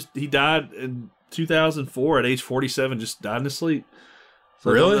died in 2004 at age 47. Just died in his sleep.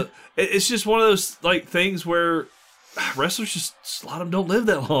 So really? It's just one of those like things where wrestlers just a lot of them don't live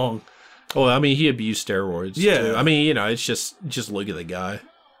that long. Well, I mean, he abused steroids. Yeah. Too. I mean, it's just look at the guy.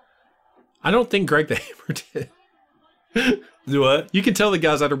 I don't think Greg the Hammer did. Do what? You can tell the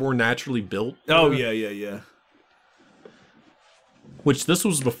guys that are more naturally built. Oh, yeah. Which this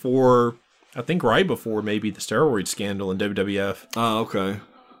was before, I think right before maybe the steroid scandal in WWF. Oh, okay.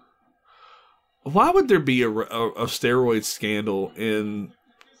 Why would there be a steroid scandal in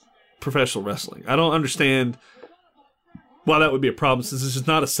professional wrestling? I don't understand why that would be a problem since this is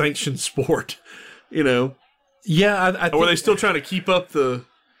not a sanctioned sport, Yeah, I think... Or were they still trying to keep up the...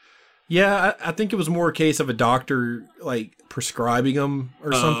 Yeah, I think it was more a case of a doctor like prescribing him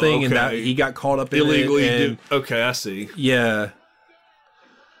or something, and that he got caught up in illegally. It. Okay, I see. Yeah,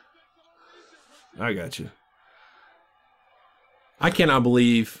 I got you. I cannot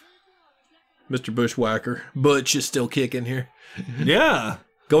believe Mr. Bushwhacker Butch is still kicking here. Yeah,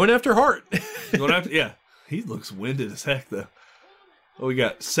 going after Hart. Yeah, he looks winded as heck though. Well, we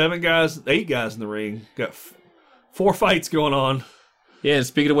got 8 guys in the ring. Got 4 fights going on. Yeah, and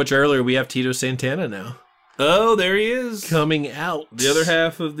speaking of which, earlier we have Tito Santana now. Oh, there he is. Coming out. The other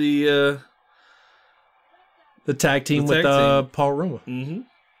half of the tag team with Paul Roma. Mm-hmm.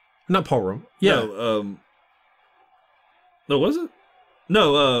 Not Paul Roma. Yeah. No, was it?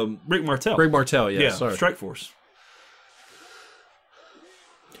 No, Rick Martel. Rick Martel, yeah. Sorry. Strike Force.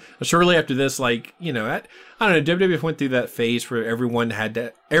 Shortly after this, I don't know, WWF went through that phase where everyone had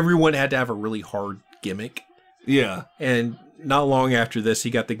to have a really hard gimmick. Yeah. And not long after this,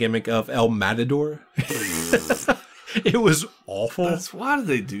 he got the gimmick of El Matador. It was awful. Why did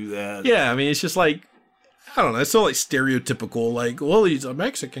they do that? Yeah, I mean, it's just I don't know, it's so stereotypical, well, he's a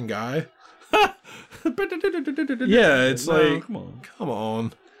Mexican guy. Yeah, it's come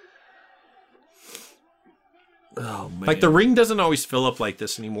on. Oh, man. The ring doesn't always fill up like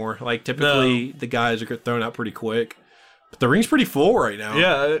this anymore. Typically, the guys are thrown out pretty quick. But the ring's pretty full right now.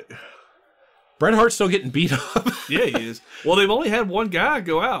 Yeah. Bret Hart's still getting beat up. Yeah, he is. Well, they've only had one guy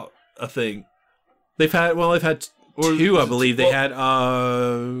go out, I think. They've had 2, I believe. They had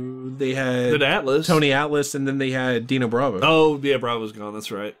Atlas. Tony Atlas, and then they had Dino Bravo. Oh, yeah, Bravo's gone.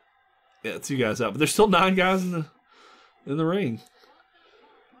 That's right. Yeah, 2 guys out. But there's still 9 guys in the ring.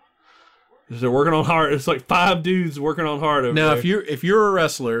 They're working on hard. It's 5 dudes working on hard over now, there. if you're a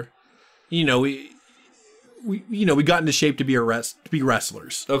wrestler, we got into shape to be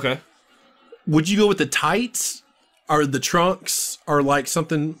wrestlers. Okay. Would you go with the tights or the trunks or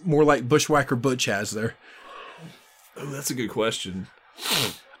something more like Bushwhacker Butch has there? Oh, that's a good question.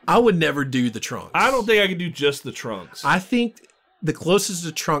 I would never do the trunks. I don't think I could do just the trunks. I think the closest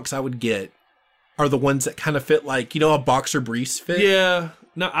to trunks I would get are the ones that kind of fit a boxer briefs fit. Yeah.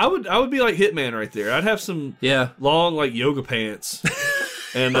 No, I would be like Hitman right there. I'd have some long yoga pants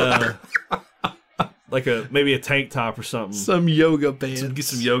and maybe a tank top or something. Some yoga pants. Get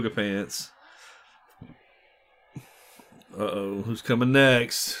some yoga pants. Uh-oh, who's coming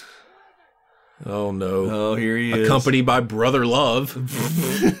next? Oh no. Oh, here he is. Accompanied by Brother Love.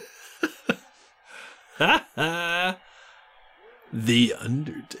 The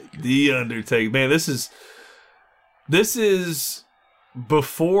Undertaker. The Undertaker. Man, this is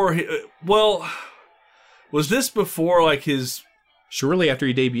before was this before his shortly after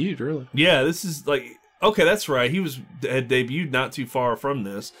he debuted, really? Yeah, this is okay, that's right. He had debuted not too far from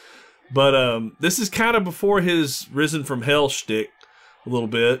this. But this is kind of before his Risen from Hell shtick a little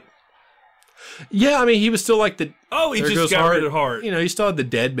bit. Yeah, I mean, he was still he just got rid of Hart. He still had the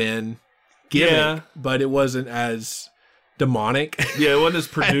dead man gimmick, but it wasn't as demonic. Yeah, it wasn't as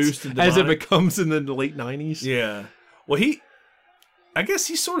produced and demonic as it becomes in the late 90s. Yeah. Well, I guess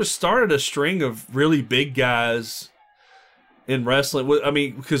he sort of started a string of really big guys in wrestling? I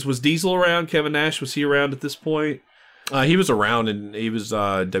mean, because was Diesel around? Kevin Nash, was he around at this point? He was around, and he was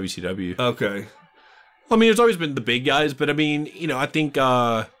WCW. Okay. I mean, there's always been the big guys, but I mean, I think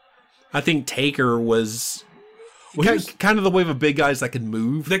Taker was kind of the wave of big guys that could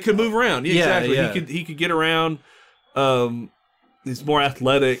move. That could move around. Yeah, exactly. Yeah. He could get around. He's more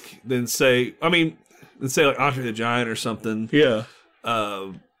athletic than say like Andre the Giant or something. Yeah.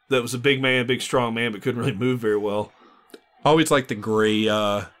 That was a big man, big strong man, but couldn't really move very well. Always like the gray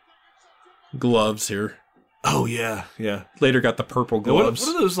gloves here. Oh yeah, yeah. Later got the purple gloves.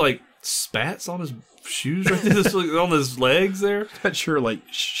 What are those like spats on his shoes right there? On his legs there? Not sure, like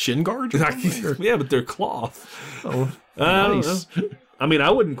shin guards or something? Yeah, but they're cloth. Oh, I don't nice. know. I mean, I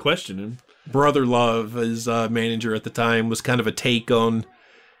wouldn't question him. Brother Love, his manager at the time, was kind of a take on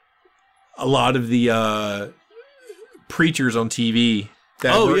a lot of the preachers on TV.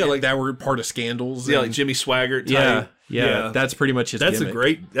 That were part of scandals. Yeah, and, like Jimmy Swaggart type. Yeah. That's pretty much his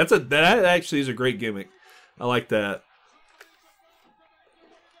gimmick. That actually is a great gimmick. I like that.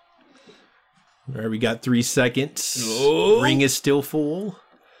 All right, we got 3 seconds. Oh. Ring is still full.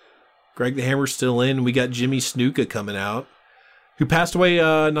 Greg the Hammer's still in. We got Jimmy Snuka coming out, who passed away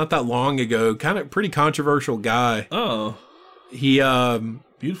not that long ago. Kind of pretty controversial guy. Oh. He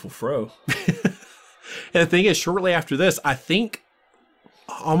Beautiful fro. and the thing is, shortly after this, I think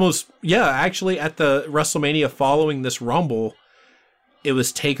actually at the WrestleMania following this Rumble, it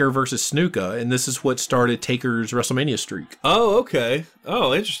was Taker versus Snuka, and this is what started Taker's WrestleMania streak. Oh, okay.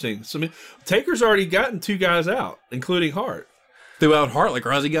 Oh, interesting. So, I mean, Taker's already gotten 2 guys out, including Hart. Throughout Hart, like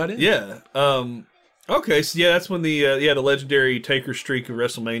Rozzy got in? Yeah. Okay, so that's when the legendary Taker streak of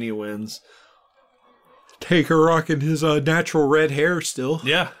WrestleMania wins. Taker rocking his natural red hair still.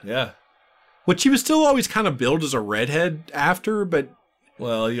 Yeah, yeah. Which he was still always kind of billed as a redhead after, but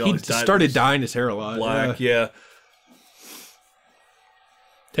Well, he started dyeing his hair a lot. black, yeah.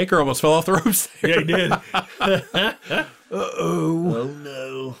 Taker almost fell off the ropes there. Yeah, he did. Uh-oh. Oh,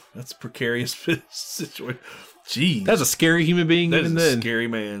 no. That's a precarious situation. Jeez. That's a scary human being That even is a then. scary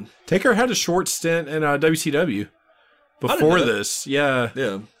man. Taker had a short stint in WCW before know that. this. Yeah.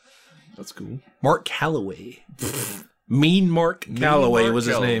 Yeah. That's cool. Mark Calloway. Mean Mark Calloway Mark was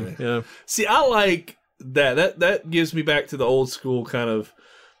his Calloway. name. Yeah. See, I like that. That gives me back to the old school kind of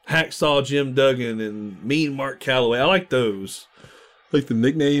Hacksaw Jim Duggan and Mean Mark Calloway. I like those. Like the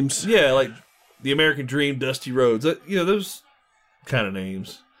nicknames. Yeah, like the American Dream, Dusty Rhodes. Those kind of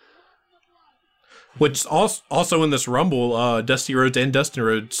names. Which also in this Rumble, Dusty Rhodes and Dustin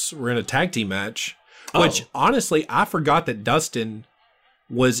Rhodes were in a tag team match. Which, honestly, I forgot that Dustin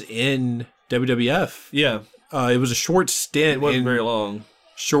was in WWF. Yeah. It was a short stint. It wasn't very long.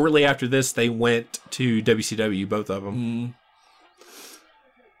 Shortly after this, they went to WCW, both of them. Mm.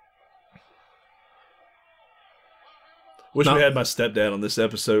 Wish we had my stepdad on this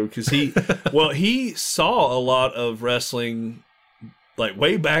episode because he saw a lot of wrestling like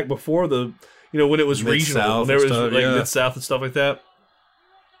way back before the when it was regional, when there was like Mid-South and stuff like that.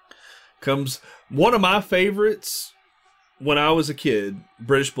 Comes one of my favorites when I was a kid,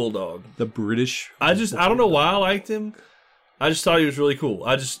 British Bulldog. The British. I don't know why I liked him. I just thought he was really cool.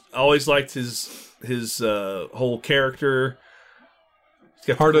 I always liked his whole character. He's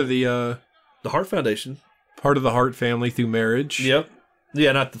got part of the Hart Foundation. Part of the Hart family through marriage. Yep.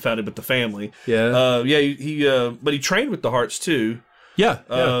 Yeah, not the family, but the family. Yeah. But he trained with the Harts too.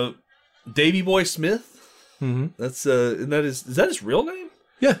 Yeah. Davey Boy Smith. Mm-hmm. That's is that his real name?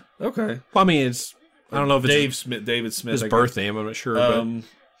 Yeah. Okay. Well, I mean, I don't know if it's David Smith. his birth name. I'm not sure.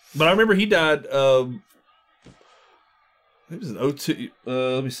 But I remember he died. It was in 02.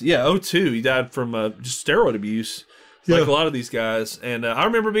 Let me see. Yeah, 02. He died from just steroid abuse, like a lot of these guys. And I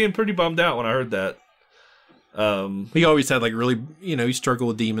remember being pretty bummed out when I heard that. He always had like really, he struggled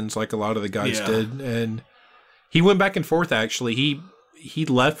with demons like a lot of the guys did, and he went back and forth. Actually, he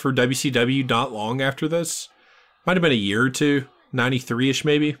left for WCW not long after this. Might have been a year or two, 93-ish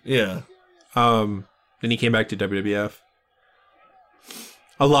maybe. Yeah. Then he came back to WWF.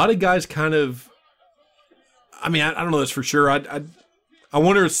 A lot of guys kind of. I mean, I don't know this for sure. I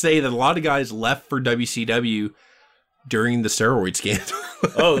want to say that a lot of guys left for WCW during the steroid scandal.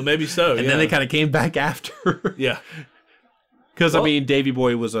 Oh, maybe so. And then they kind of came back after. Yeah. Because, I mean, Davey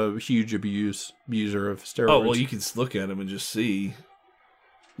Boy was a huge abuser of steroids. Oh, well, you can just look at him and just see.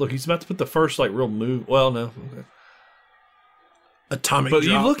 Look, he's about to put the first, real move. Well, no. Okay. Atomic But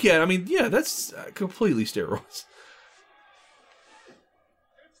drop. you look at it, I mean, yeah, that's completely steroids.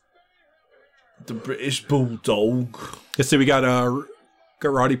 The British Bulldog. Yeah, so we got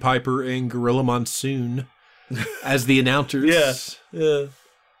Roddy Piper and Gorilla Monsoon as the announcers. Yeah.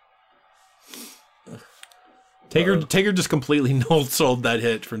 Taker just completely no-sold that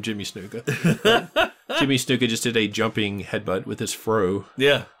hit from Jimmy Snuka. Jimmy Snuka just did a jumping headbutt with his fro.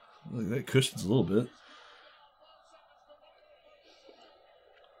 Yeah. That cushions a little bit.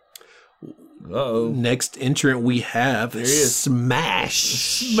 Uh-oh. Next entrant we have is.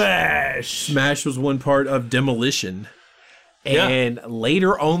 Smash. Smash was one part of Demolition. Yeah. And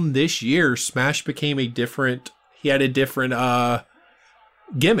later on this year, Smash became he had a different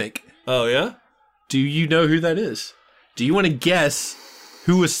gimmick. Oh, yeah? Do you know who that is? Do you want to guess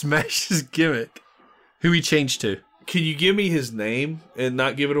who was Smash's gimmick? Who he changed to? Can you give me his name and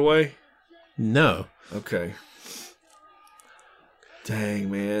not give it away? No. Okay.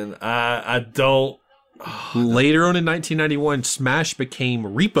 Dang, man. I don't. Later on in 1991, Smash became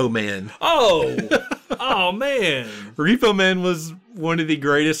Repo Man. Oh! Oh, man. Repo Man was one of the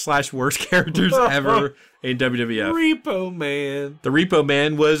greatest / worst characters ever in WWF. Repo Man. The Repo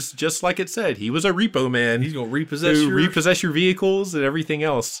Man was just like it said. He was a Repo Man. He's going to repossess repossess your vehicles and everything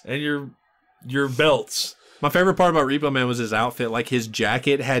else. And your belts. My favorite part about Repo Man was his outfit. Like, his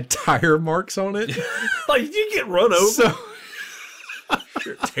jacket had tire marks on it. Like, you get run over. So,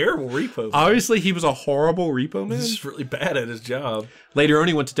 You're a terrible Repo Man. obviously, he was a horrible Repo Man. He's really bad at his job. Later on,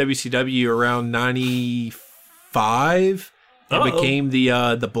 he went to WCW around 95 and became the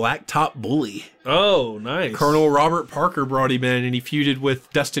Blacktop Bully. Oh, nice. Colonel Robert Parker brought him in, and he feuded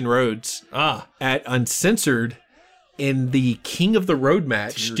with Dustin Rhodes at Uncensored in the King of the Road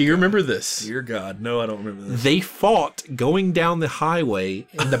match. Do you remember this? Dear God. No, I don't remember this. They fought going down the highway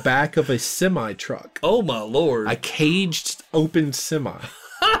in the back of a semi-truck. Oh, my Lord. A caged open semi.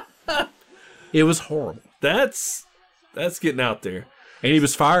 It was horrible. That's getting out there. And he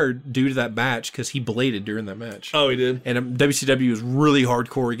was fired due to that match because he bladed during that match. Oh, he did? And WCW was really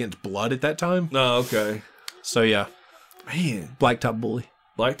hardcore against blood at that time. Oh, okay. So, yeah. Man. Blacktop Bully.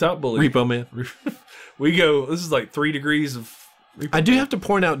 Blacktop Bully. Repo Man. We go, this is like 3 degrees of Repo I do Man. have to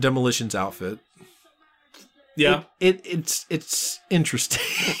point out Demolition's outfit. Yeah. It's interesting.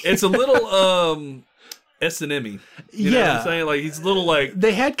 It's a little S&M-y. You know what I'm saying? Like, he's a little like...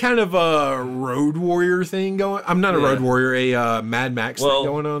 They had kind of a Road Warrior thing going. I'm not a Road Warrior, a Mad Max thing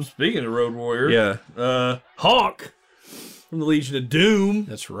going on. Speaking of Road Warrior, Yeah. Hawk from the Legion of Doom.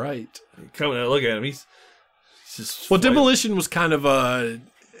 That's right. Coming out, look at him. He's just... Well, Demolition was kind of a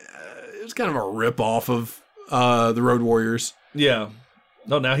rip off of the Road Warriors. Yeah.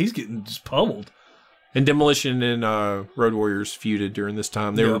 No, now he's getting just pummeled. And Demolition and Road Warriors feuded during this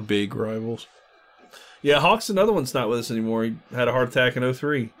time. They were big rivals. Yeah, Hawk's another one's not with us anymore. He had a heart attack in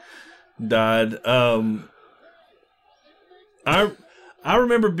 2003. Died. I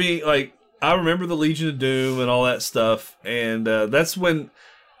remember being like, I remember the Legion of Doom and all that stuff, and that's when...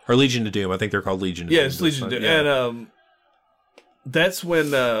 Or Legion of Doom. I think they're called Legion of Doom. Yeah, it's Legion of Doom. Yeah. And that's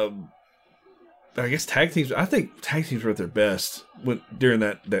when, I guess tag teams, I think tag teams were at their best during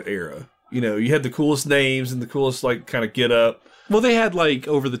that era. You know, you had the coolest names and the coolest, like, kind of get up. Well, they had, like,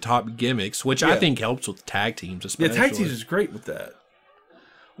 over-the-top gimmicks, which I think helps with tag teams, especially. Yeah, tag teams is great with that.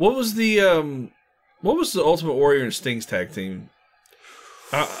 What was the Ultimate Warrior and Sting's tag team?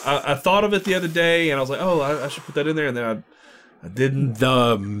 I thought of it the other day, and I was like, oh, I should put that in there, and then I didn't.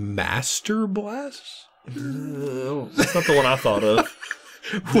 The Master Blast? That's not the one I thought of.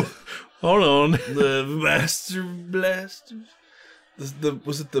 Hold on. The Master Blasters?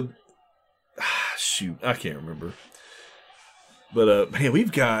 Was it the... shoot, I can't remember. But, man,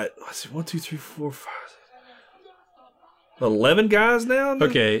 we've got, let's see, 1, 2, 3, 4, 5, 11 guys now?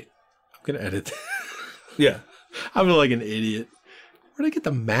 Okay, I'm going to edit that. Yeah. I'm like an idiot. Where'd I get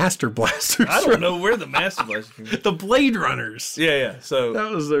the Master Blasters I don't from? know where the Master Blasters came from. The Blade Runners. Yeah. So,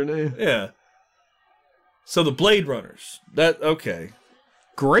 That was their name. yeah. So the Blade Runners. Okay.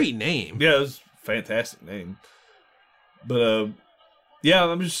 Great name. Yeah, it was a fantastic name. But, yeah,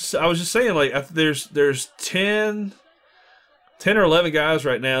 I was just saying, like, there's 10 or 11 guys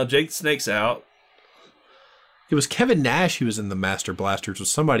right now. Jake the Snake's out. It was Kevin Nash who was in the Master Blasters with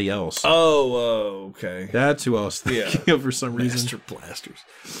somebody else. Oh, okay. That's who I was thinking of for some reason. Master Blasters.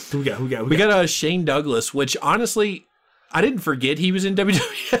 Who we got? We got Shane Douglas, which honestly, I didn't forget he was in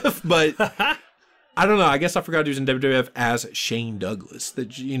WWF, but I don't know. I guess I forgot he was in WWF as Shane Douglas.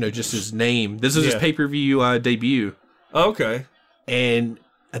 That, you know, just his name. This is his pay-per-view debut. Okay. And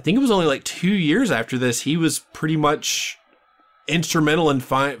I think it was only like 2 years after this, he was pretty much instrumental in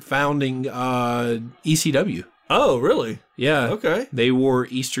founding ECW. Oh, really? Yeah. Okay. They wore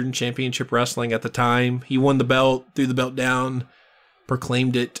Eastern Championship Wrestling at the time. He won the belt, threw the belt down,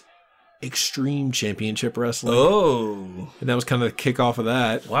 proclaimed it Extreme Championship Wrestling. Oh. And that was kind of the kickoff of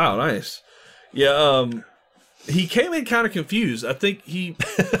that. Wow, nice. Yeah, he came in kind of confused. I think he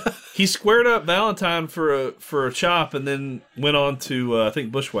he squared up Valentine for a chop, and then went on to I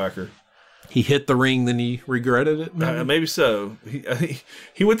think Bushwhacker. He hit the ring, then he regretted it. Maybe so.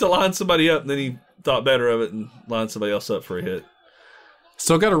 He went to line somebody up, and then he thought better of it and lined somebody else up for a hit.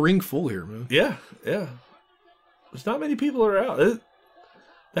 Still got a ring full here, man. Yeah. There's not many people that are out.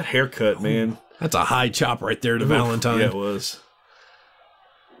 That haircut, man. That's a high chop right there to Valentine. Yeah, it was.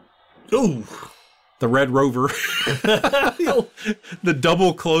 Ooh. The Red Rover. The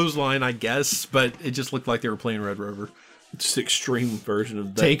double clothesline, I guess, but it just looked like they were playing Red Rover. Just extreme version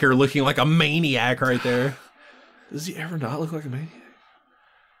of that. Taker looking like a maniac right there. Does he ever not look like a maniac?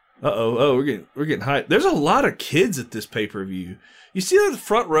 Oh, we're getting hyped. There's a lot of kids at this pay-per-view. You see that in the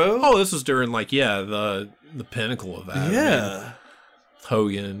front row? Oh, this was during the pinnacle of that. Yeah. I mean,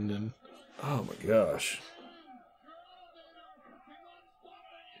 Hogan and oh my gosh.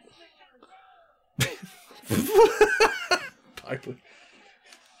 Piper.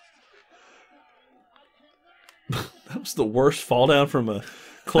 That was the worst fall down from a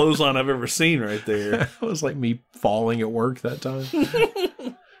clothesline I've ever seen right there. It was like me falling at work that time.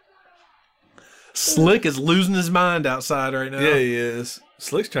 Slick is losing his mind outside right now. Yeah, he is.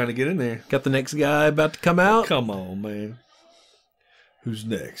 Slick's trying to get in there. Got the next guy about to come out. Come on, man. Who's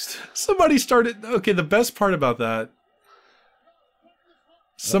next? Somebody started... Okay, the best part about that...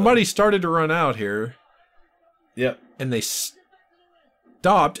 Somebody started to run out here. Yep. And they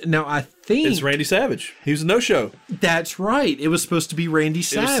stopped. Now, I think... It's Randy Savage. He was a no-show. That's right. It was supposed to be Randy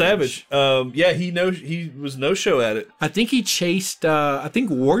Savage. It was Savage. Yeah, he was no-show at it. I think he chased... I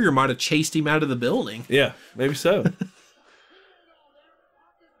think Warrior might have chased him out of the building. Yeah, maybe so.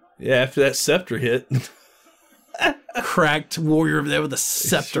 Yeah, after that scepter hit... Cracked Warrior over there with a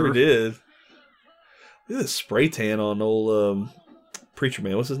scepter. Sure did. Look at the spray tan on old Preacher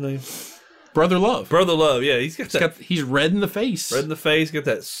Man. What's his name? Brother Love. Brother Love, yeah. He's red in the face. Red in the face, got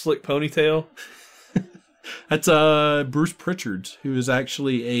that slick ponytail. That's Bruce Pritchard, who is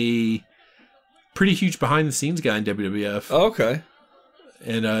actually a pretty huge behind the scenes guy in WWF. Oh, okay.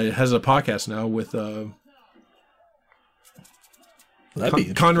 And has a podcast now with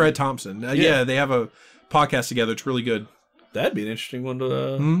Conrad Thompson. Yeah, they have a podcast together. It's really good. That'd be an interesting one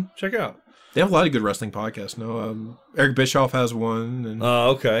to check out. They have a lot of good wrestling podcasts now. Eric Bischoff has one. And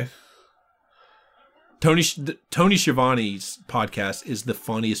okay. Tony Schiavone's podcast is the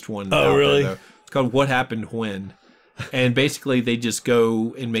funniest one. Oh, really? There, it's called What Happened When. And basically, they just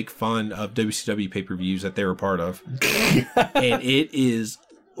go and make fun of WCW pay-per-views that they were part of. And it is,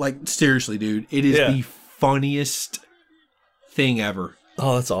 like, seriously, dude, it is the funniest thing ever.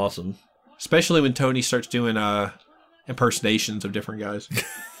 Oh, that's awesome. Especially when Tony starts doing impersonations of different guys.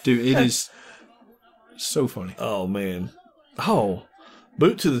 Dude, it is so funny. Oh, man. Oh,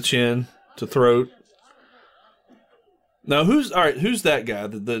 boot to the chin, to throat. Now, who's that guy,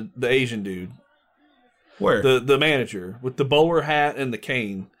 the Asian dude? Where? The manager with the bowler hat and the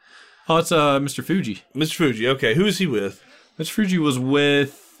cane. Oh, it's Mr. Fuji. Mr. Fuji, okay. Who is he with? Mr. Fuji was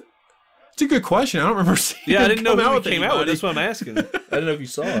with... It's a good question. I don't remember seeing Yeah, I didn't know who with he came out with. That's what I'm asking. I didn't know if you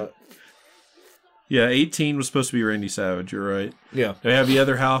saw it. Yeah, 18 was supposed to be Randy Savage. You're right. Yeah. We have the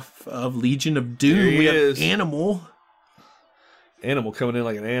other half of Legion of Doom. There he is. Have Animal. Animal coming in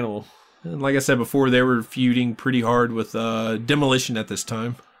like an animal. And like I said before, they were feuding pretty hard with Demolition at this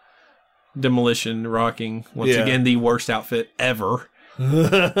time. Demolition rocking, once again, the worst outfit ever.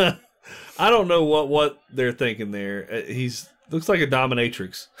 I don't know what they're thinking there. He's looks like a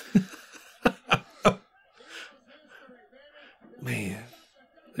dominatrix.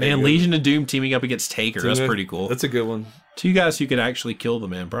 Man, Legion of Doom teaming up against Taker. That's pretty cool. That's a good one. Two guys who could actually kill the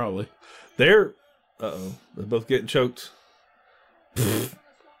man, probably. They're both getting choked. And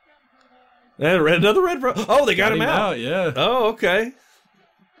another red. Oh, they got him out. Yeah. Oh, okay.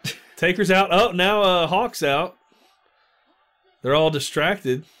 Taker's out. Oh, now Hawk's out. They're all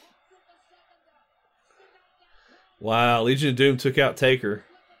distracted. Wow, Legion of Doom took out Taker.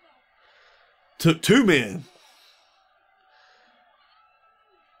 Took two men.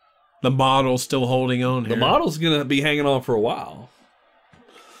 The model's still holding on here. The model's going to be hanging on for a while.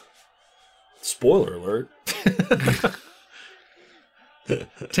 Spoiler alert.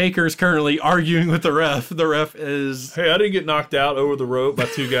 Taker is currently arguing with the ref. The ref is... Hey, I didn't get knocked out over the rope by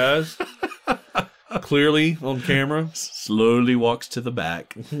two guys. Clearly on camera. Slowly walks to the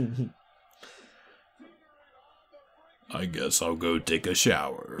back. I guess I'll go take a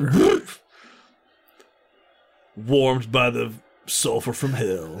shower. Warmed by the sulfur from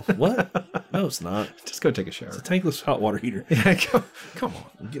hell. What? No, it's not. Just go take a shower. It's a tankless hot water heater. Yeah, come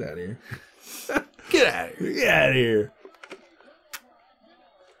on. Get out of here. Get out of here. Get out of here.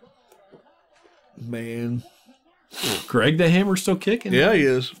 Man. Greg the Hammer's still kicking. Yeah, he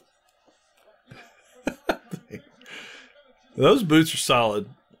is. Those boots are solid.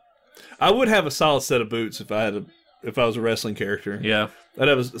 I would have a solid set of boots if I was a wrestling character. Yeah. I'd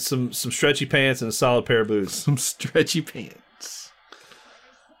have some stretchy pants and a solid pair of boots. Some stretchy pants.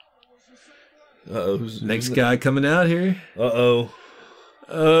 Uh-oh. Next guy coming out here. Uh-oh.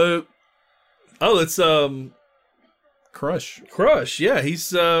 Oh, it's Crush. Crush. Yeah,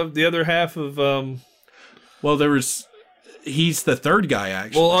 he's the other half of Well, he's the third guy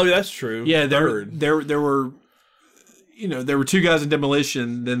actually. Well, oh, that's true. Yeah, there were two guys in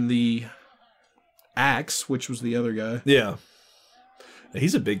Demolition, then the Axe, which was the other guy. Yeah.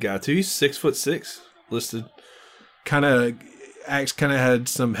 He's a big guy too. He's 6'6" listed. Axe kind of had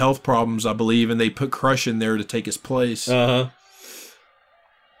some health problems, I believe, and they put Crush in there to take his place. Uh-huh.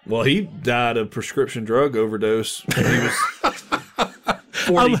 Well, he died of prescription drug overdose when he was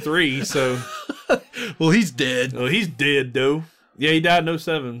 43, so... Well, he's dead. Oh, he's dead, though. Yeah, he died in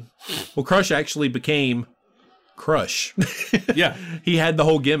 07. Well, Crush actually became Crush. Yeah. He had the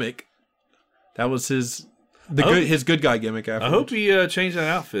whole gimmick. That was his good guy gimmick after. I hope he changed that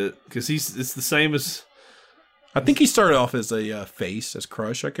outfit, because it's the same as... I think he started off as a face, as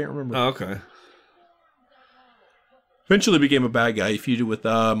Crush. I can't remember. Oh, okay. Eventually became a bad guy. He feuded with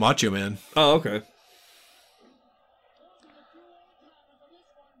Macho Man. Oh, okay.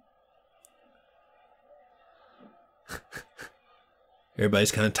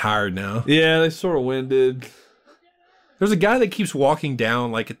 Everybody's kind of tired now. Yeah, they sort of winded. There's a guy that keeps walking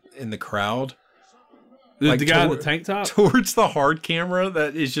down like in the crowd. The guy in the tank top? Towards the hard camera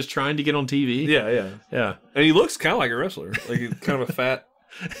that is just trying to get on TV. Yeah. Yeah. And he looks kind of like a wrestler. Like he's kind of a fat,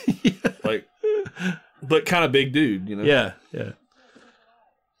 but kind of big dude, you know? Yeah.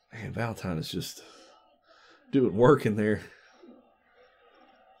 Man, Valentine is just doing work in there.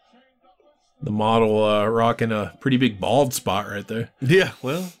 The model rocking a pretty big bald spot right there. Yeah,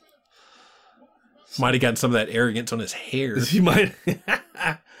 well. Might have gotten some of that arrogance on his hair. He might.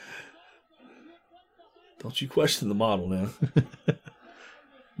 Don't you question the model now.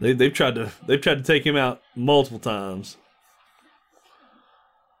 They've tried to take him out multiple times.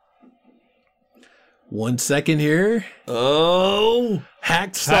 1 second here. Oh,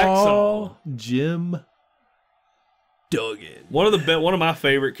 Hacksaw Jim Duggan. one of my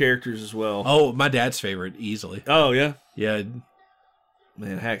favorite characters as well. Oh, my dad's favorite, easily. Oh yeah, Yeah.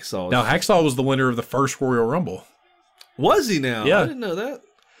 man, Hacksaw. Now, Hacksaw was the winner of the first Royal Rumble. Was he now? Yeah. I didn't know that.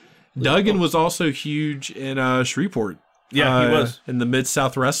 Duggan was also huge in Shreveport. Yeah, he was. In the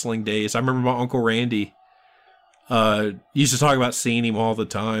Mid-South Wrestling days. I remember my Uncle Randy used to talk about seeing him all the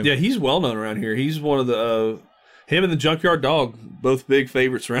time. Yeah, he's well known around here. He's one of the him and the Junkyard Dog, both big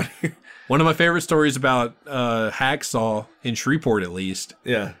favorites around here. One of my favorite stories about Hacksaw, in Shreveport at least,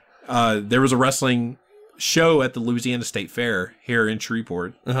 Yeah. there was a wrestling show at the Louisiana State Fair here in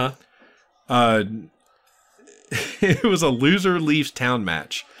Shreveport. Uh-huh. It was a loser leaves town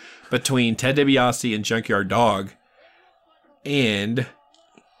match between Ted DiBiase and Junkyard Dog, and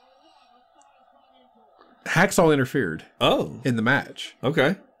Hacksaw interfered Oh, in the match,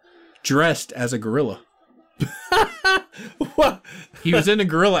 okay. dressed as a gorilla. What? He was in a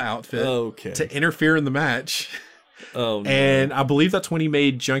gorilla outfit Okay. to interfere in the match, Oh, no. and I believe that's when he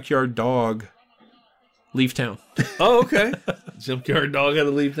made Junkyard Dog leave town. Oh, okay. Junkyard Dog had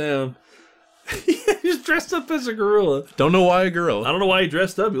to leave town. Yeah, he's dressed up as a gorilla. Don't know why a gorilla. I don't know why he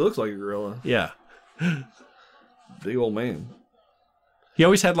dressed up. He looks like a gorilla. Yeah. Big old man. He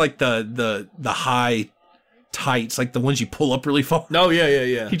always had like the high tights, like the ones you pull up really far. No,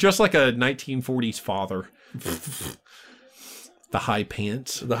 yeah. He dressed like a 1940s father. The high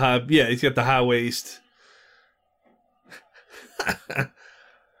pants. The high, yeah, he's got the high waist.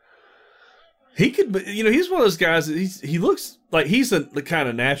 He could, he's one of those guys that he looks like he's the kind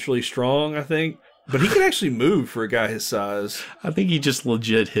of naturally strong, I think, but he can actually move for a guy his size. I think he just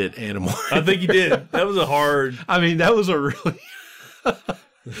legit hit Animal. I think he did. That was a hard. I mean, that was a really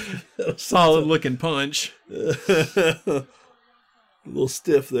solid looking punch. A little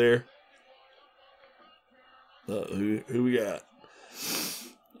stiff there. Who we got?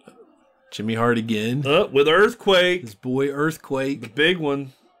 Jimmy Hart again. With Earthquake. His boy The Earthquake, big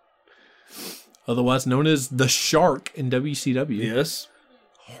one. otherwise known as the Shark in WCW. Yes.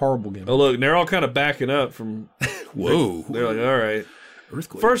 Horrible game. Oh, look, and they're all kind of backing up from. Whoa. They're like, all right.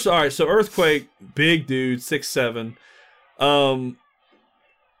 Earthquake. First, all right, so Earthquake, big dude, 6'7".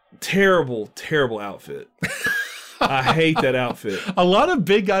 Terrible outfit. I hate that outfit. A lot of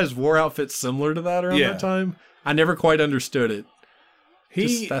big guys wore outfits similar to that around Yeah. that time. I never quite understood it.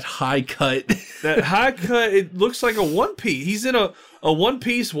 Just that high cut. That high cut, it looks like a one piece. He's in a one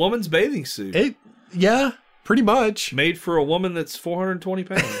piece woman's bathing suit. Yeah, pretty much. Made for a woman that's 420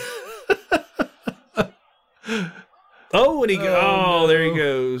 pounds. Oh, when he no. there he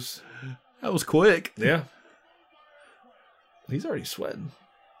goes. That was quick. Yeah. He's already sweating.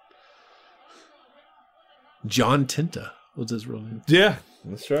 John Tinta was his real name. Yeah,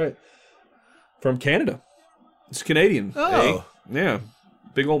 that's right. From Canada. It's Canadian. Oh. Eh? Yeah.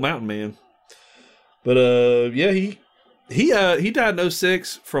 Big old mountain man. But yeah, he died in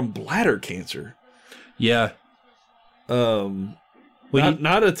 06 from bladder cancer. Yeah.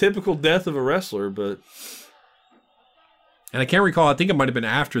 Not a typical death of a wrestler, but And I can't recall, I think it might have been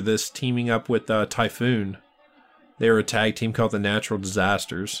after this, teaming up with Typhoon. They were a tag team called the Natural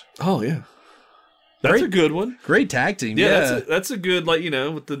Disasters. oh yeah. That's a good one. Great tag team. Yeah, that's a good, like,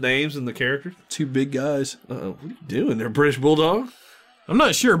 with the names and the characters. Two big guys. What are you doing there, British Bulldog? I'm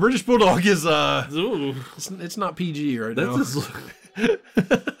not sure. British Bulldog is Ooh, it's not PG right that's now. just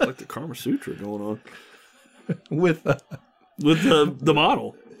like the Karma Sutra going on With with the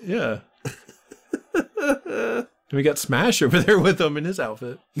model. yeah. And we got Smash over there with him in his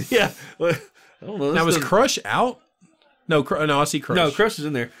outfit. Yeah, well, I don't know. Now was This Crush out? No, no, I see Crush. No, Crush is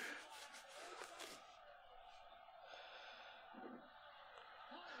in there.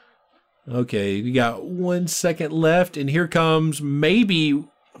 Okay, we got 1 second left, and here comes maybe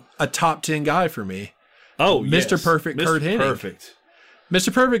a top 10 guy for me. Oh, Mr. yes. Perfect, Mr. Kurt Hennig. Perfect.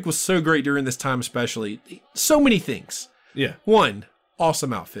 Mr. Perfect was so great during this time, especially. So many things. Yeah, One,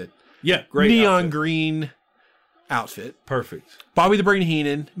 awesome outfit. yeah, great. Neon outfit. green outfit. Perfect. Bobby the Brain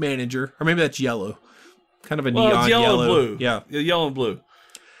Heenan, manager. Or maybe that's yellow. Kind of a Well, neon it's yellow and blue. Yeah. Yellow and blue.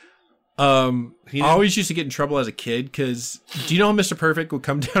 I Heenan? always used to get in trouble as a kid because do you know how Mr. Perfect would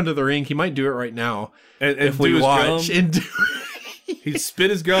come down to the ring? He might do it right now. And If do we his watch. gum. And do He'd spit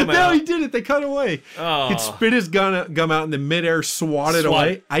his gum No, out. he did it. They cut away. Oh. He'd spit his gum out in the midair, swat it Swat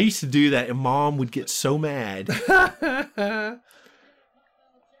away. it. I used to do that, and Mom would get so mad.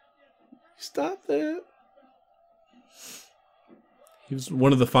 Stop that. He was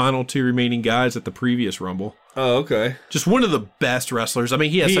one of the final two remaining guys at the previous Rumble. Oh, okay. Just one of the best wrestlers. I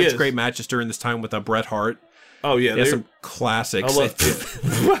mean, he has He such is. great matches during this time with Bret Hart. Oh, yeah. He has they're- some classics. I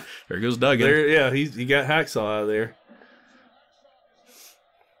love There goes Duggan. yeah, he got Hacksaw out of there.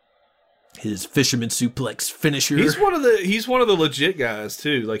 His fisherman suplex finisher. He's one of the legit guys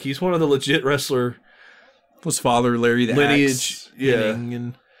too. Like, he's one of the legit wrestler. Was father Larry the Lineage, Axe yeah. Hennig,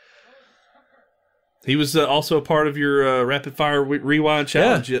 and He was also a part of your rapid fire rewind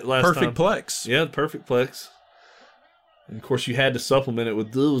challenge last perfect time. plex. Yeah, the perfect plex. And of course, you had to supplement it with,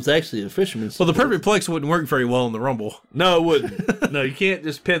 it was actually a fisherman's. Well, the perfect plex wouldn't work very well in the Rumble. No, it wouldn't. No, you can't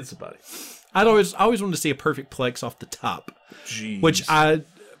just pin somebody. I always wanted to see a perfect plex off the top, Jeez. which I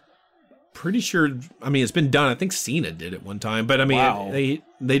pretty sure. I mean, it's been done. I think Cena did it one time, but I mean, Wow. they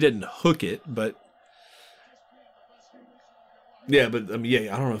didn't hook it. But Yeah, but I mean,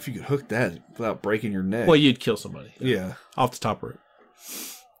 yeah, I don't know if you could hook that without breaking your neck. well, you'd kill somebody. yeah. Off the top rope.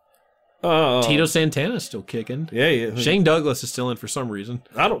 Uh, Tito Santana's still kicking. Yeah, yeah. Shane Douglas is still in for some reason.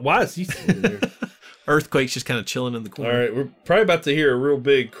 I don't. Why is he still in there? Earthquake's just kind of chilling in the corner. All right, we're probably about to hear a real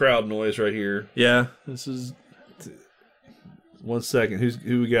big crowd noise right here. Yeah, this is 1 second.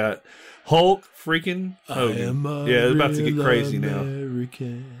 Who we got? Hulk freaking Hogan. Yeah, it's about to get crazy now.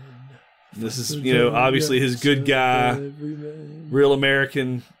 American. This is, obviously his good guy, real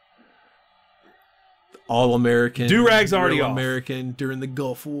American. All American. Do-rag's already real off. American during the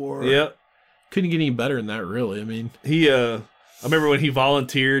Gulf War. Yep. Couldn't get any better than that, really. I mean, He, I remember when he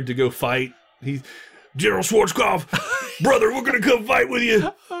volunteered to go fight. General Schwarzkopf, brother, we're gonna come fight with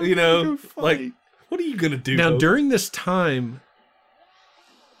you. Like, what are you gonna do? now Hogan? during this time,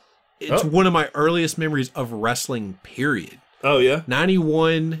 it's Oh. one of my earliest memories of wrestling. Period. Oh yeah.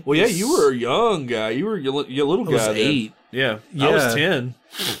 91. Well, yeah, you were a young guy. You were your little I guy. was then. 8. Yeah, Yeah. I was 10.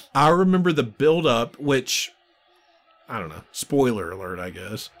 I remember the build up, which I don't know. Spoiler alert, I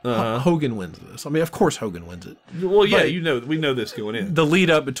guess. Uh-huh. Hogan wins this. I mean, of course Hogan wins it. Well, yeah, But- we know this going in. The lead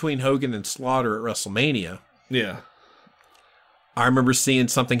up between Hogan and Slaughter at WrestleMania. Yeah. I remember seeing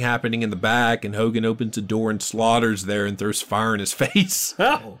something happening in the back, and Hogan opens the door, and Slaughter's there and throws fire in his face.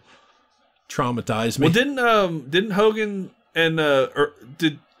 Oh. Traumatized me. Well, didn't Hogan and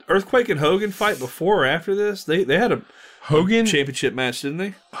did Earthquake and Hogan fight before or after this? They had a Hogan championship match, didn't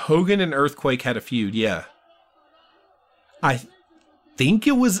they? Hogan and Earthquake had a feud, yeah. I think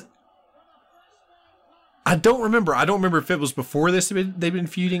it was. I don't remember. I don't remember if it was before this they've been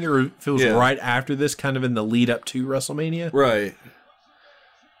feuding, or if it was Yeah. right after this, kind of in the lead up to WrestleMania. Right.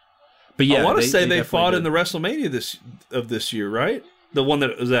 But yeah, I want to say they definitely fought in did. the WrestleMania this year, right? The one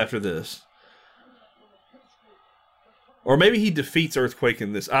that was after this. Or maybe he defeats Earthquake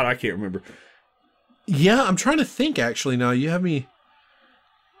in this. I can't remember. Yeah, I'm trying to think. Actually, now you have me.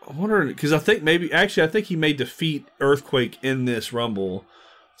 I'm wondering because I think he may defeat Earthquake in this Rumble.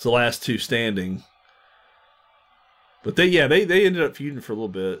 It's the last two standing. But they ended up feuding for a little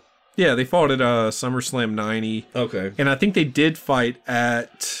bit. Yeah, they fought at SummerSlam 90. Okay. And I think they did fight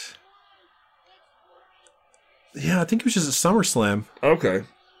at... Yeah, I think it was just at SummerSlam. Okay.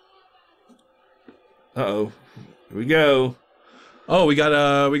 Uh-oh. Here we go. Oh, we got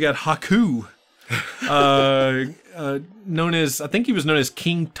Haku. Known as... I think he was known as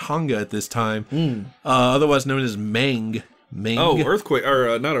King Tonga at this time. Otherwise known as Meng. Oh, Earthquake.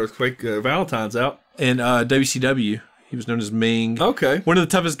 Or not Earthquake. Valentine's out. And WCW. He was known as Meng. Okay. One of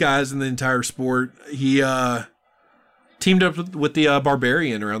the toughest guys in the entire sport. He teamed up with the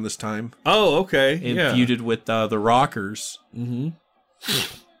Barbarian around this time. Oh, okay. And yeah. feuded with the Rockers. Mm-hmm.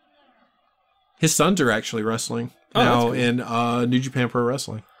 His sons are actually wrestling now cool. in New Japan Pro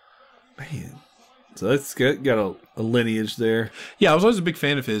Wrestling. Man. So that's got a lineage there. Yeah, I was always a big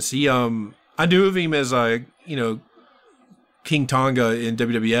fan of his. He, I knew of him as King Tonga in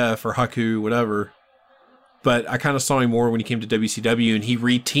WWF or Haku, whatever. But I kind of saw him more when he came to WCW, and he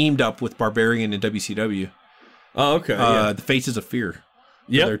re-teamed up with Barbarian in WCW. Oh, okay. Yeah. The Faces of Fear.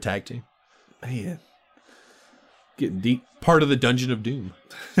 Yep. Their tag team. Man. Getting deep. Part of the Dungeon of Doom.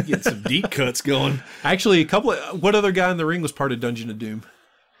 Getting some deep cuts going. Actually, what other guy in the ring was part of Dungeon of Doom?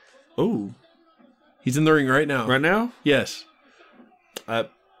 Oh. He's in the ring right now. Right now? Yes.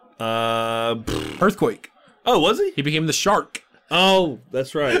 Earthquake. Oh, was he? He became the Shark. Oh,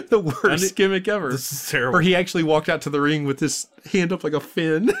 that's right. The worst gimmick ever. This is terrible. Where he actually walked out to the ring with his hand up like a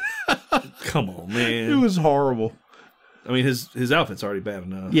fin. Come on, man. It was horrible. I mean, his outfit's already bad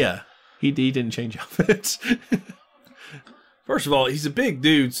enough. Yeah. He didn't change outfits. First of all, he's a big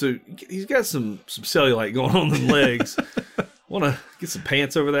dude, so he's got some cellulite going on in the legs. Want to get some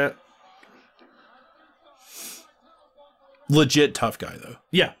pants over that? Legit tough guy, though.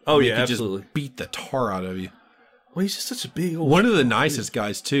 Yeah. Oh, He yeah, could absolutely. just beat the tar out of you. Well, he's just such a big old... One of the nicest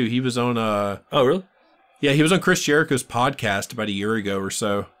guys, too. He was on... Oh, really? Yeah, he was on Chris Jericho's podcast about a year ago or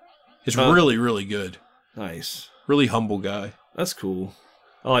so. It's really, really good. Nice. Really humble guy. That's cool.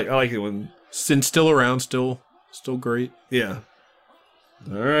 I like it when... And still around, still great. Yeah.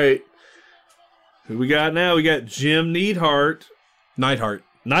 All right. Who we got now? We got Jim Neidhart. Neidhart.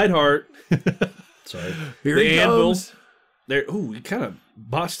 Sorry. Here the he Anvil. comes. There. Ooh, he kind of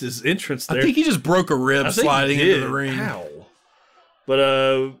botched his entrance there. I think he just broke a rib I think sliding he did. into the ring. How?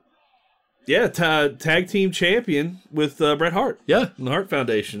 But yeah, tag team champion with Bret Hart. Yeah. From the Hart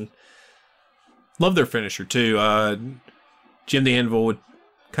Foundation. Love their finisher, too. Jim the Anvil would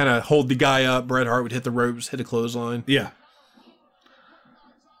kind of hold the guy up. Bret Hart would hit the ropes, hit a clothesline. Yeah.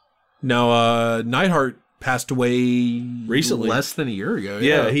 Now, Neidhart passed away recently, less than a year ago.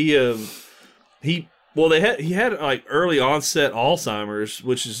 Yeah, he had like early onset Alzheimer's,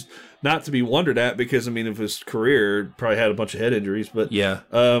 which is not to be wondered at because I mean of his career, probably had a bunch of head injuries, but yeah,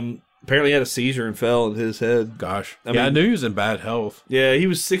 apparently he had a seizure and fell in his head. Gosh, I mean, I knew he was in bad health. Yeah, he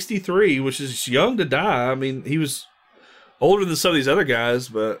was 63, which is young to die. I mean, he was older than some of these other guys,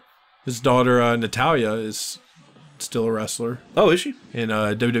 but his daughter Natalia is still a wrestler. Oh, is she? In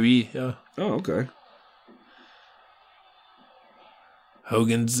WWE, yeah. Oh, okay.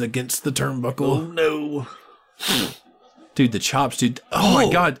 Hogan's against the turnbuckle. Oh, no. Dude, the chops, dude. Oh,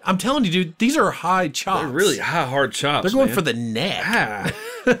 my God. I'm telling you, dude, these are high chops. They're really high, hard chops. They're going man. for the neck. Ah,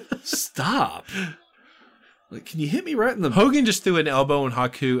 stop. Like, can you hit me right in the... Hogan just threw an elbow in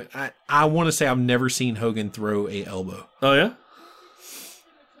Haku. I want to say I've never seen Hogan throw a elbow. Oh, yeah?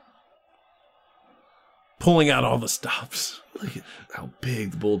 Pulling out all the stops. Look at how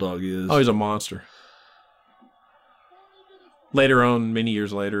big the Bulldog is. Oh, he's a monster. Later on, many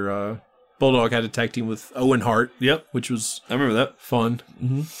years later, Bulldog had a tag team with Owen Hart. Yep. Which was I remember that. Fun.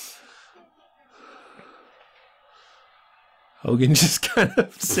 Mm-hmm. Hogan just kind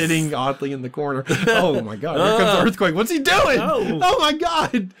of sitting oddly in the corner. Oh, my God. Here comes the Earthquake. What's he doing? Oh, my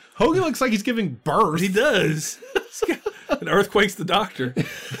God. Hogan looks like he's giving birth. He does. And Earthquake's the doctor.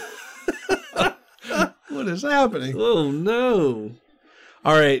 What is happening? Oh, no.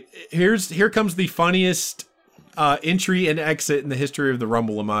 All right. Here comes the funniest entry and exit in the history of the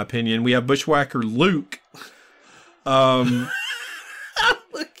Rumble, in my opinion. We have Bushwhacker Luke. Now,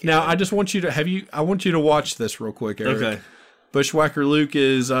 I just want you to I want you to watch this real quick, Eric. Okay. Bushwhacker Luke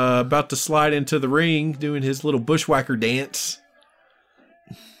is about to slide into the ring, doing his little bushwhacker dance.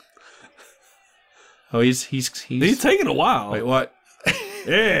 Oh, he's taking a while. Wait, what?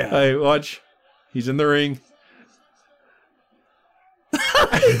 Yeah. Hey, watch. He's in the ring.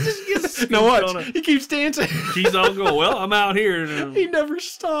 No, watch. He keeps dancing. He's all going, well, I'm out here. He never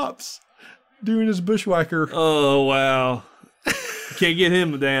stops doing his bushwhacker. Oh, wow. You can't get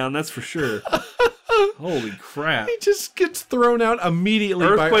him down, that's for sure. Holy crap. He just gets thrown out immediately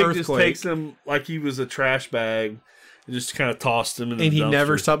by Earthquake. Just takes him like he was a trash bag and just kind of tossed him in the And he dumpster.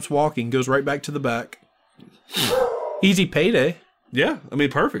 never stops walking, goes right back to the back. Easy payday. Yeah, I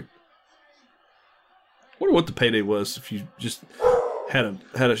mean, perfect. Wonder what the payday was if you just had a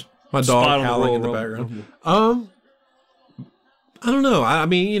My spot dog on howling in the Royal background. Rumble. I don't know. I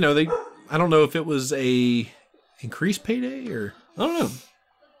mean, you know, I don't know if it was a increased payday or. I don't know.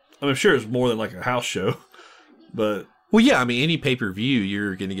 I mean, I'm sure it's more than like a house show, but Well, yeah. I mean, any pay per view,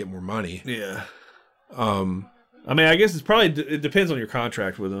 you're going to get more money. yeah. I mean, I guess it's probably it depends on your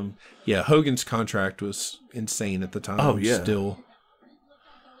contract with them. Yeah, Hogan's contract was insane at the time. Oh, yeah. Still.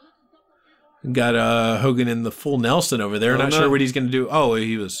 Got Hogan in the full Nelson over there. Oh, Not no. sure what he's going to do. Oh,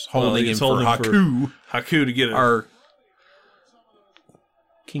 he was holding him for Haku. Haku to get it. Our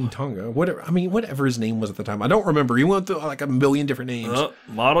King Tonga. Whatever his name was at the time. I don't remember. He went through like a million different names.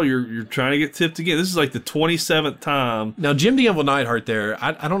 Model, you're trying to get tipped again. This is like the 27th time. Now, Jim the Anvil Neidhart there,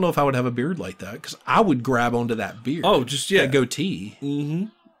 I don't know if I would have a beard like that because I would grab onto that beard. Oh, just, yeah. That goatee. Mm-hmm.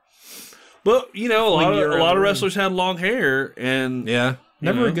 But, you know, a lot of wrestlers had long hair. And Yeah.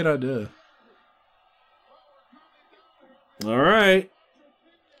 Never know. a good idea. All right.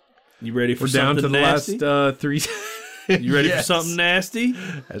 You ready for We're down something to the nasty? last 3. You ready Yes. for something nasty?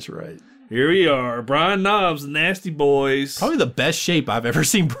 That's right. Here we are. Brian Knobs, the Nasty Boys. Probably the best shape I've ever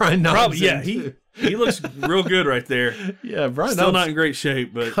seen Brian Knobs Probably, yeah. in, He too. he looks real good right there. Yeah, Brian Still Knobs not in great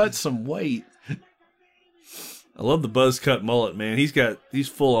shape, but cut some weight. I love the buzz cut mullet, man. He's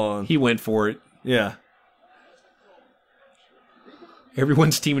full on. He went for it. Yeah.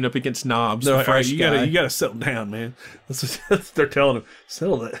 Everyone's teaming up against Knobs, No, the all right, fresh you guy. gotta settle down, man. That's what they're telling him.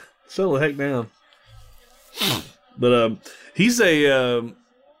 Settle the heck down. But he's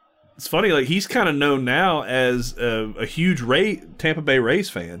it's funny, like he's kind of known now as a huge Tampa Bay Rays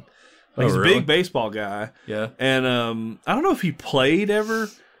fan. Like he's really? a big baseball guy. Yeah. And I don't know if he played ever,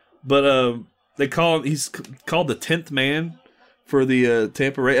 but he's called the 10th man for the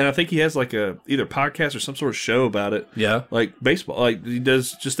Tampa Rays, and I think he has like a either podcast or some sort of show about it. Yeah. Like baseball, like he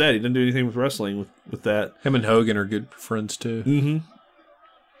does just that. He doesn't do anything with wrestling with that. Him and Hogan are good friends, too. Mm-hmm.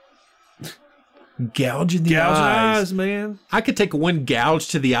 Gouging the Gouging eyes. eyes, man. I could take one gouge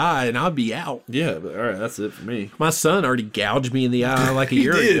to the eye and I'd be out. Yeah, but all right, that's it for me. My son already gouged me in the eye like a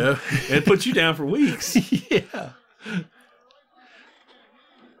year ago. It put you down for weeks. Yeah.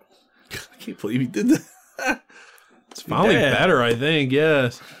 I can't believe he did that. It's finally Dad. better, I think.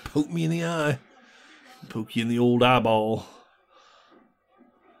 Yes. Poke me in the eye. Poke you in the old eyeball.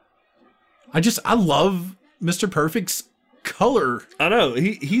 I love Mr. Perfect's color. I know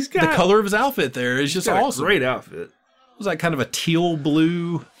he's got The color of his outfit there is just he's got awesome. a great outfit. Was that kind of a teal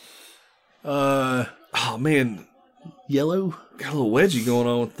blue, Oh man, yellow? got a little wedgie going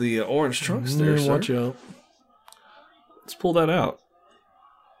on with the orange trunks there. Sir. Watch out. Let's pull that out.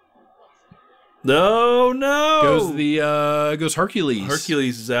 No. Goes Hercules.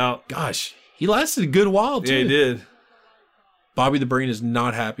 Hercules is out. Gosh, he lasted a good while too. Yeah, he did. Bobby the Brain is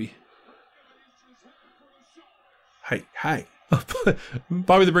not happy. Hey.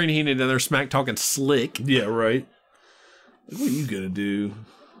 Bobby the Brain Heenan down there smack talking slick. Yeah, right. What are you gonna do?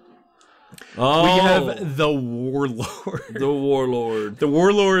 Oh, We have the Warlord. the Warlord. The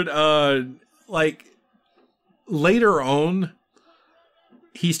Warlord, like, later on,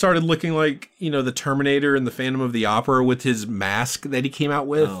 he started looking like, the Terminator and the Phantom of the Opera with his mask that he came out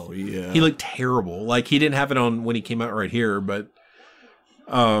with. Oh yeah, He looked terrible. Like, he didn't have it on when he came out right here, but...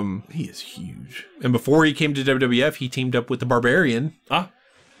 he is huge. And before he came to WWF, he teamed up with the Barbarian. Ah,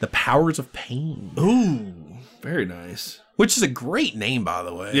 The Powers of Pain. ooh, very nice. Which is a great name, by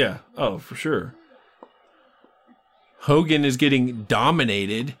the way. Yeah. Oh, for sure. Hogan is getting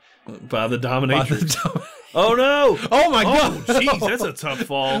dominated. By the by dominatrix. the Oh no! Oh my Oh, god! jeez, that's a tough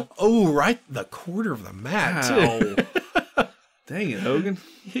fall. Oh, right the quarter of the mat, too. Ow. Dang it, Hogan.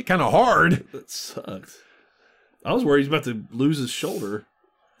 Hit kind of hard. That sucked. I was worried he was about to lose his shoulder.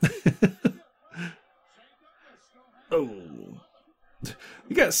 Oh.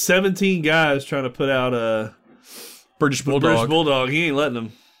 You got 17 guys trying to put out a British Bulldog. British Bulldog. He ain't letting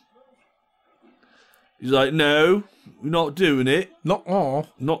them. He's like, no, we're not doing it. Nuh-uh.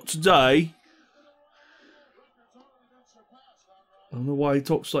 Not today. I don't know why he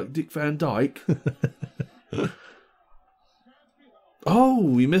talks like Dick Van Dyke.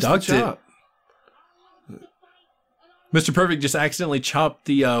 Oh, he missed Ducked the chop. Mr. Perfect just accidentally chopped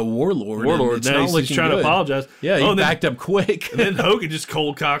the Warlord. and it's now not he's looking trying to good. apologize. Yeah, he Oh, and then- backed up quick. And then Hogan just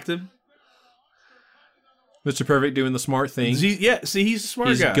cold cocked him. Mr. Perfect doing the smart thing. See, he's a smart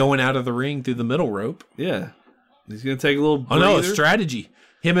He's guy. going out of the ring through the middle rope. Yeah. He's going to take a little Oh breather. no, a strategy.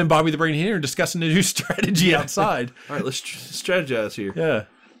 Him and Bobby the Brain Heenan are discussing a new strategy outside. All right, let's strategize here. Yeah.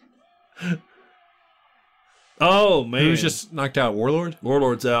 Oh, man. Who's just knocked out? Warlord?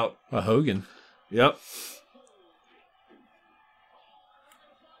 Warlord's out. Hogan. Yep.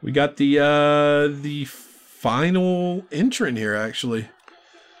 We got the final entrant here, actually.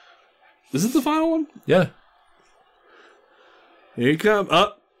 Is it the final one? Yeah. Here he comes.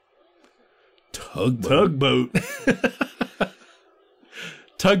 Up. Tugboat.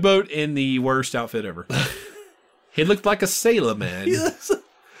 Tugboat in the worst outfit ever. He looked like a sailor man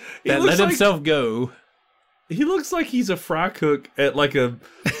that let himself go. He looks like he's a fry cook at like a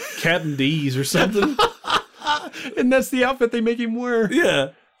Captain D's or something. And that's the outfit they make him wear. Yeah.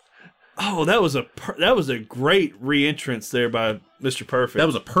 Oh, that was a great re-entrance there by Mr. Perfect. That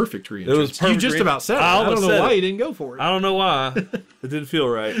was a perfect re-entrance. It was perfect you just about said it. I don't know why you didn't go for it. I don't know why. It didn't feel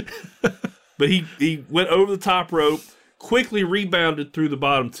right. But he went over the top rope, quickly rebounded through the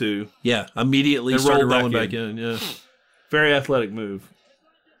bottom two. Yeah, immediately And started rolled rolling back back in. Yeah. Very athletic move.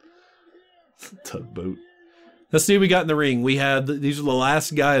 Tugboat. Let's see what we got in the ring. We have these are the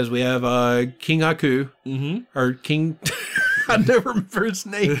last guys. We have King Haku, or King. I never remember his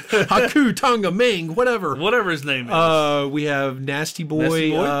name. Haku, Tonga, Ming, whatever. Whatever his name is. We have Nasty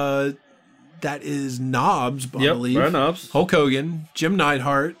Boy. That is Knobs, I believe. Brian Knobs. Hulk Hogan, Jim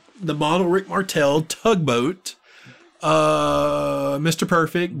Neidhart, the model Rick Martel, Tugboat, Mr.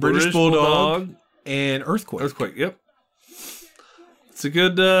 Perfect, British Bulldog, and Earthquake. Earthquake, yep. It's a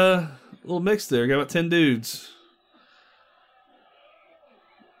good little mix there. Got about 10 dudes.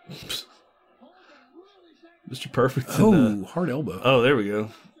 Mr. Perfect. Hard elbow. Oh, there we go.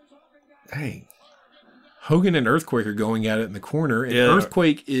 Dang. Hogan and Earthquake are going at it in the corner, and Yeah.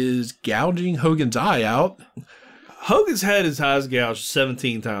 Earthquake is gouging Hogan's eye out. Hogan's had his eyes gouged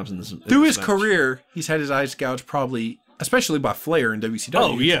 17 times in this. Through his match. career, he's had his eyes gouged probably, especially by Flair in WCW.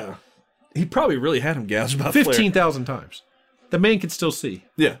 Oh, yeah. He probably really had him gouged about 15,000 times. The man can still see.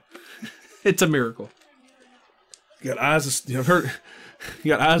 Yeah. It's a miracle. You got eyes of, I've heard,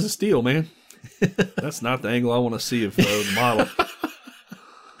 you got eyes of steel, man. That's not the angle I want to see of the model.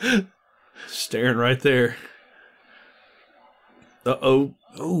 Staring right there. Uh-oh.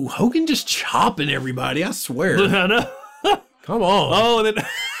 Oh, Hogan just chopping everybody, I swear. I know. Come on. Oh, and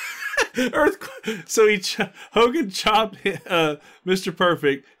then Earthquake. So Hogan chopped Mr.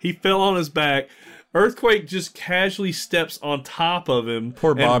 Perfect. He fell on his back. Earthquake just casually steps on top of him.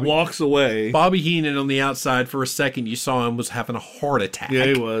 Poor Bobby. And walks away. Bobby Heenan on the outside, for a second, you saw him was having a heart attack. Yeah,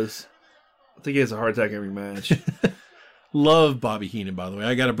 he was. I think he has a heart attack every match. Love Bobby Heenan, by the way.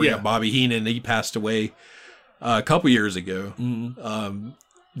 I got to bring up Bobby Heenan. He passed away a couple years ago. Mm-hmm.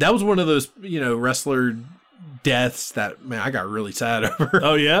 That was one of those, wrestler deaths that, man, I got really sad over.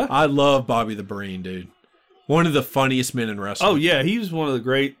 Oh, yeah? I love Bobby the Brain, dude. One of the funniest men in wrestling. Oh, yeah. He was one of the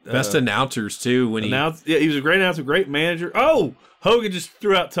great... best announcers, too. Yeah, he was a great announcer, great manager. Oh! Hogan just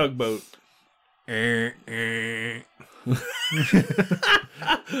threw out Tugboat. Go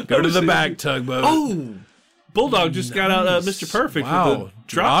to the back, Tugboat. Oh! Bulldog just got out Mr. Perfect with the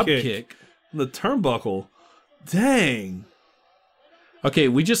drop kick. The turnbuckle. Dang. Okay,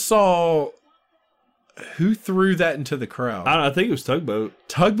 we just saw who threw that into the crowd. I think it was Tugboat.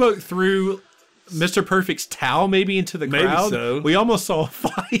 Tugboat threw Mr. Perfect's towel maybe into the crowd. Maybe so. We almost saw a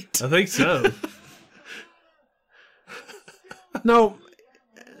fight. I think so. No,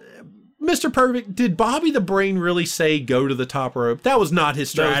 Mr. Perfect, did Bobby the Brain really say go to the top rope? That was not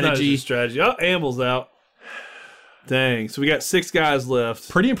his strategy. That was not his strategy. Oh, Amble's out. Dang. So we got 6 guys left.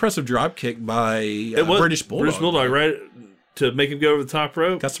 Pretty impressive drop kick by British Bulldog. British Bulldog, right? To make him go over the top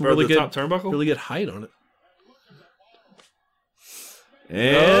rope. Got some really good top turnbuckle. Really good height on it.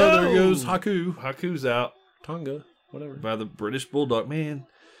 And there goes Haku. Haku's out. Tonga. Whatever. By the British Bulldog. Man,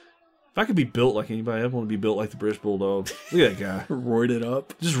 if I could be built like anybody, I'd want to be built like the British Bulldog. Look at that guy. Roided it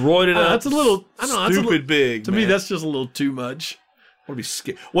up. Just roided it up. That's a little stupid big. To me, that's just a little too much. I want to be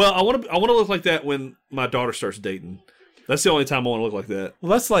scared. Well, I want to look like that when my daughter starts dating. That's the only time I want to look like that.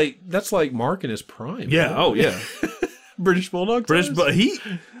 Well, that's like Mark in his prime. Yeah. Right? Oh, yeah. British Bulldog. But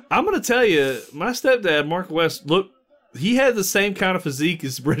I'm going to tell you, my stepdad, Mark West, he had the same kind of physique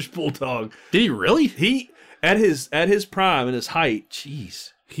as British Bulldog. Did he really? He at his prime and his height.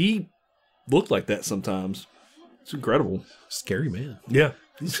 Jeez, he looked like that sometimes. It's incredible. Scary man. Yeah,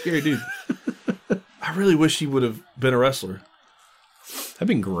 he's a scary dude. I really wish he would have been a wrestler. That'd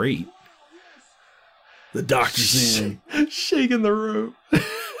been great. The doctor's in. Shaking the rope.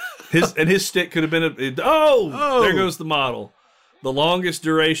 His stick could have been there goes the model. The longest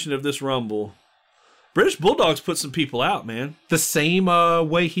duration of this Rumble. British Bulldogs put some people out, man. The same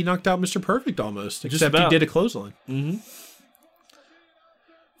way he knocked out Mr. Perfect almost, except he about. did a clothesline. Mm-hmm.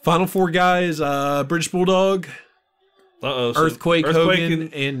 Final four guys, British Bulldog, Uh-oh. Earthquake,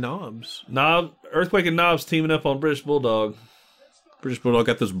 Hogan, and Knobs. Earthquake and Knobs teaming up on British Bulldog. British Bulldog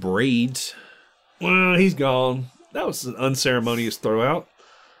got those braids. Well, he's gone. That was an unceremonious throwout.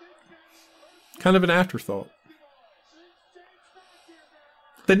 Kind of an afterthought.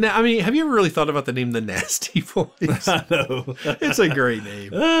 I mean, have you ever really thought about the name The Nasty Boys? I know. It's a great name.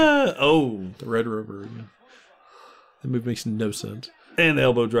 The Red River. That move makes no sense. And the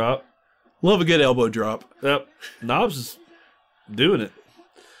elbow drop. Love a good elbow drop. Yep. Knobs is doing it.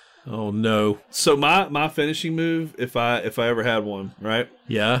 Oh no. So my finishing move, if I ever had one, right?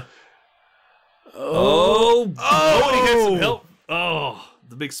 Yeah. Oh, and he had some help. Oh,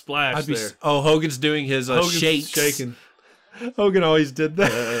 the big splash there. Hogan's doing his Hogan's shakes. shaking, Hogan always did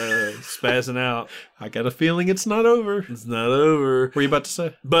that. spazzing out. I got a feeling it's not over. It's not over. What were you about to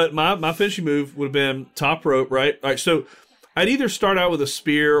say? But my finishing move would have been top rope, right? All right, so I'd either start out with a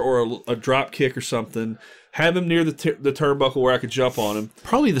spear or a drop kick or something, have him near the turnbuckle where I could jump on him.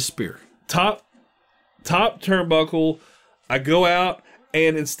 Probably the spear. Top turnbuckle, I go out,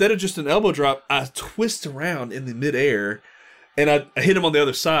 and instead of just an elbow drop, I twist around in the midair, and I hit him on the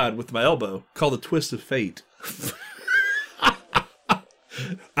other side with my elbow, called the twist of fate.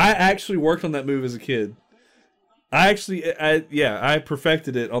 I actually worked on that move as a kid. I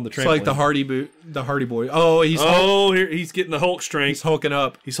perfected it on the trampoline. It's like the Hardy Boy. Oh, he's getting the Hulk strength. he's hulking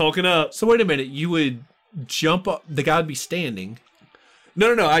up. He's hulking up. So wait a minute, you would jump up. The guy'd be standing.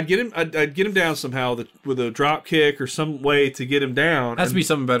 No. I'd get him down somehow with a drop kick or some way to get him down. Has to be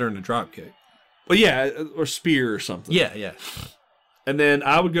something better than a drop kick. Well, yeah, or spear or something. Yeah. And then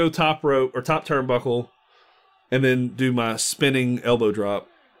I would go top rope or top turnbuckle, and then do my spinning elbow drop.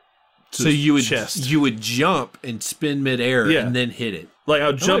 So you would chest. you would jump and spin midair Yeah. and then hit it. Like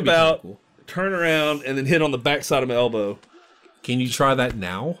I'll jump be kinda out, cool. turn around, and then hit on the backside of my elbow. Can you try that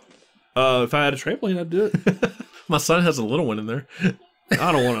now? If I had a trampoline, I'd do it. My son has a little one in there.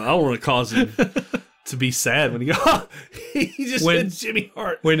 I don't want to cause him to be sad when he just hit Jimmy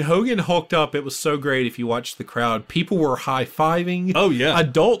Hart. When Hogan hulked up, it was so great. If you watched the crowd, people were high fiving. Oh yeah,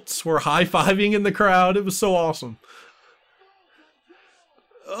 adults were high fiving in the crowd. It was so awesome.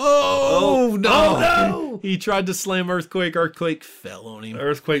 Oh no! He tried to slam Earthquake. Earthquake fell on him.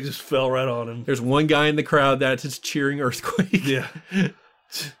 Earthquake just fell right on him. There's one guy in the crowd that's just cheering Earthquake. Yeah,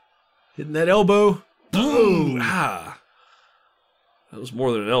 hitting that elbow. Boom! Ah, that was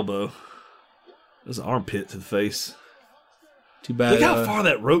more than an elbow. That was an armpit to the face. Too bad. Look how far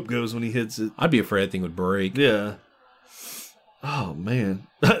that rope goes when he hits it. I'd be afraid that thing would break. Yeah. Oh man,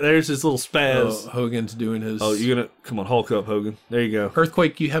 there's his little spaz. Hogan's doing his. Oh, you're gonna come on, Hulk up, Hogan. There you go.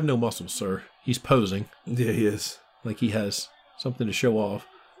 Earthquake, you have no muscles, sir. He's posing. Yeah, he is. Like he has something to show off.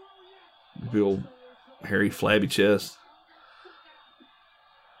 Big old hairy, flabby chest.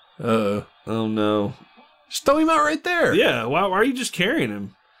 Oh no! Just throw him out right there. Yeah. Why are you just carrying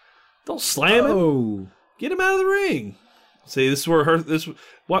him? Don't slam him. Get him out of the ring. See, this is where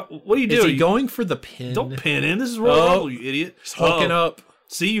What are you doing? Is he going for the pin? Don't pin him. This is Royal Rumble, you idiot. He's hulking up.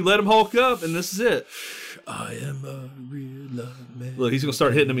 See, you let him hulk up, and this is it. I am a real man. Look, he's gonna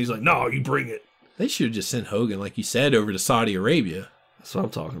start hitting him. He's like, "No, you bring it." They should have just sent Hogan, like you said, over to Saudi Arabia. That's what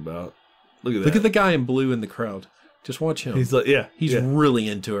I'm talking about. Look at that. Look at the guy in blue in the crowd. Just watch him. He's like, yeah, he's really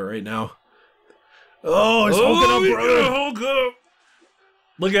into it right now. Oh, he's hulking up, brother. Hulk up.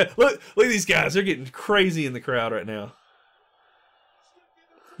 Look at these guys. They're getting crazy in the crowd right now.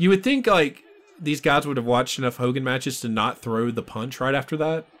 You would think like these guys would have watched enough Hogan matches to not throw the punch right after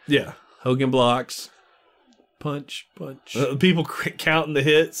that. Yeah. Hogan blocks. Punch. People counting the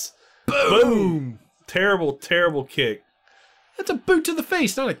hits. Boom. Terrible, terrible kick. That's a boot to the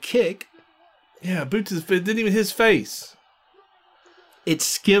face, not a kick. Yeah, boot to the face. It didn't even hit his face. It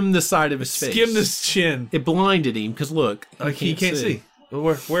skimmed the side of his face. Skimmed his chin. It blinded him because look, he can't see.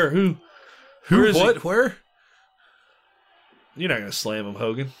 Where? Who? What? Where? You're not gonna slam him,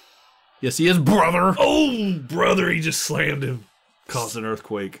 Hogan. Yes, he is, brother. Oh, brother! He just slammed him, caused an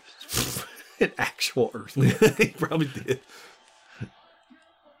earthquake. An actual earthquake. He probably did.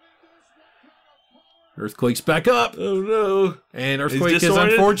 Earthquake's back up. Oh no! And Earthquake is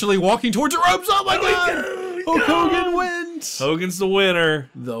unfortunately walking towards the ropes. Oh my god! Hulk Hogan wins. Hogan's the winner.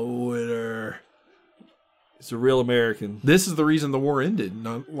 The winner. It's a real American. This is the reason the war ended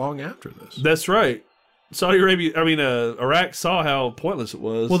not long after this. That's right. Iraq saw how pointless it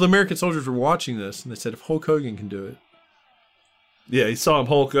was. Well, the American soldiers were watching this, and they said, if Hulk Hogan can do it. Yeah, he saw him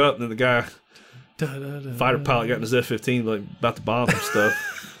hulk up, and then the guy, fighter pilot, got in his F-15, like, about to bomb some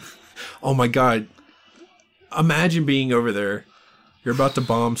stuff. Oh, my God. imagine being over there. You're about to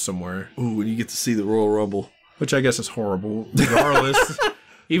bomb somewhere. Ooh, and you get to see the Royal Rumble. Which I guess is horrible, regardless.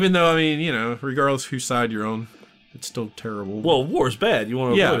 Even though, I mean, you know, regardless whose side you're on, it's still terrible. Well, war's bad. You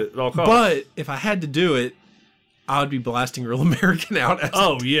want to avoid it at all costs. But if I had to do it, I would be blasting Real American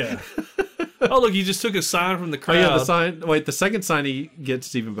out. Yeah. Oh, look, he just took a sign from the crowd. Oh, yeah, the sign. Wait, the second sign he gets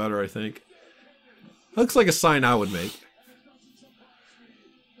is even better, I think. Looks like a sign I would make.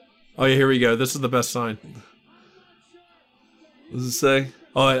 Oh, yeah, here we go. This is the best sign. What does it say?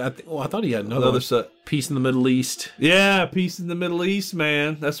 Oh, I thought he had another one. Set. Peace in the Middle East. Yeah, peace in the Middle East,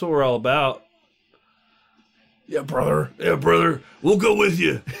 man. That's what we're all about. Yeah, brother. Yeah, brother. We'll go with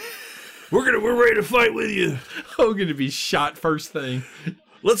you. We're ready to fight with you. Hogan to be shot first thing.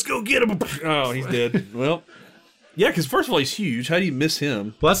 Let's go get him. Oh, he's dead. Well, yeah, because first of all, he's huge. How do you miss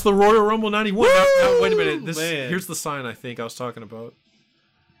him? Well, that's the Royal Rumble 91. Now, wait a minute. Man. Here's the sign I think I was talking about.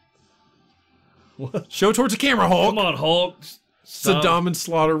 What? Show towards the camera, Hulk. Come on, Hulk. Saddam and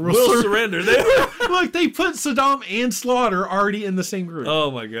Slaughter will surrender. Look, they put Saddam and Slaughter already in the same group.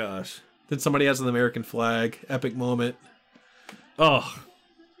 Oh, my gosh. Then somebody has an American flag. Epic moment. Oh.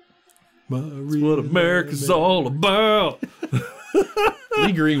 That's what America's all about.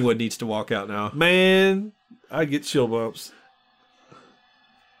 Lee Greenwood needs to walk out now. Man, I get chill bumps.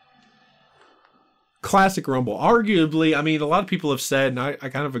 Classic Rumble. Arguably, I mean, a lot of people have said, and I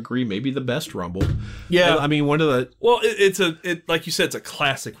kind of agree, maybe the best Rumble. Yeah. I mean, one of the... Well, it's like you said, it's a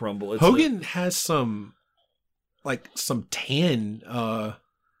classic Rumble. Hogan has some tan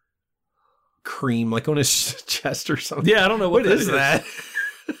cream, like on his chest or something. Yeah, I don't know what is that.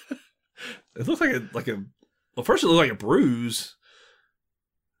 It looks like a... Well, first it looked like a bruise.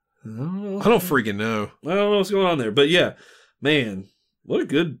 I don't freaking know. I don't know what's going on there. But yeah, man, what a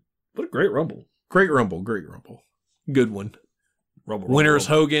great Rumble. Great Rumble. Good one. Rumble. Winners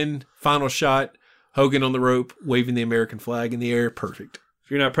Hogan, final shot, Hogan on the rope, waving the American flag in the air. Perfect.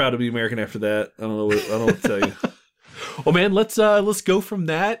 If you're not proud to be American after that, I don't know what to tell you. Well, man, let's go from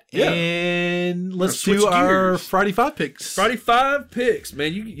that and let's do our Friday 5 picks. Friday 5 picks,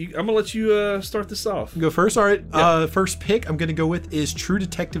 man. I'm gonna let you start this off. Go first. All right. Yeah. First pick I'm gonna go with is True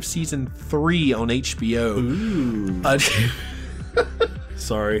Detective season 3 on HBO. Ooh.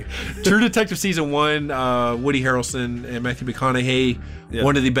 Sorry. True Detective season 1. Woody Harrelson and Matthew McConaughey. Yeah.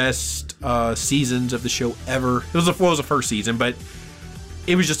 One of the best seasons of the show ever. It was the first season, but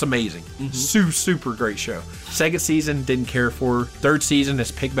it was just amazing. Mm-hmm. Super great show. Second season, didn't care for. Third season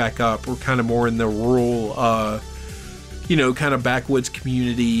has picked back up. We're kind of more in the rural, kind of backwoods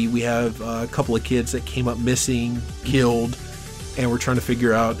community. We have a couple of kids that came up missing, killed, and we're trying to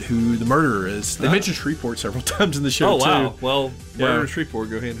figure out who the murderer is. They mentioned Shreveport several times in the show, too. Oh, wow. Well, murder and Shreveport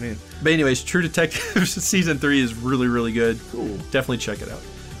go hand in hand. But anyways, True Detective season 3 is really, really good. Cool. Definitely check it out.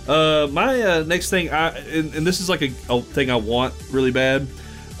 My next thing, and this is like a thing I want really bad,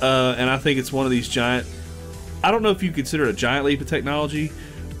 and I think it's one of these giant. I don't know if you consider it a giant leap of technology,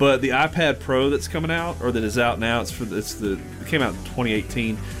 but the iPad Pro that's coming out, or that is out now, it came out in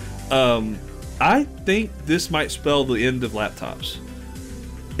 2018. I think this might spell the end of laptops.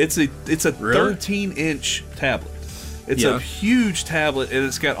 It's a 13-inch tablet. It's a huge tablet, and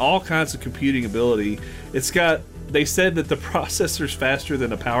it's got all kinds of computing ability. They said that the processor's faster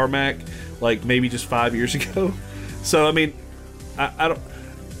than a Power Mac, like maybe just 5 years ago. So I mean,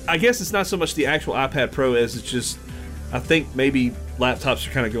 I guess it's not so much the actual iPad Pro as it's just, I think maybe laptops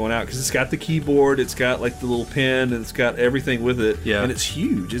are kind of going out because it's got the keyboard, it's got like the little pen, and it's got everything with it. Yeah. And it's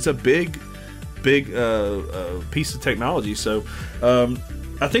huge. It's a big piece of technology. So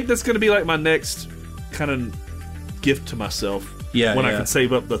I think that's going to be like my next kind of gift to myself. Yeah. When I can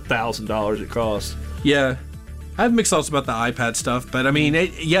save up the $1,000 it costs. Yeah. I have mixed thoughts about the iPad stuff, but I mean,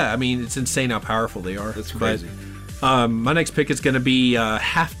 it's insane how powerful they are. That's crazy. But, my next pick is going to be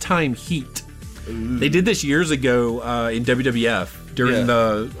Halftime Heat. Ooh. They did this years ago in WWF. During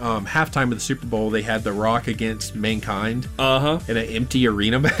the halftime of the Super Bowl, they had The Rock against Mankind in an empty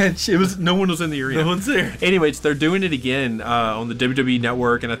arena match. No one was in the arena. No one's there. Anyways, they're doing it again on the WWE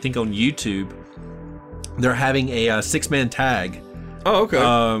Network, and I think on YouTube. They're having a 6-man tag. Oh, okay.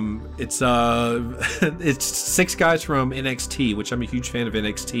 It's 6 guys from NXT, which I'm a huge fan of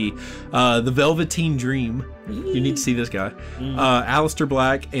NXT. The Velveteen Dream. You need to see this guy. Aleister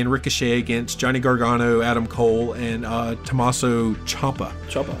Black and Ricochet against Johnny Gargano, Adam Cole, and Tommaso Ciampa.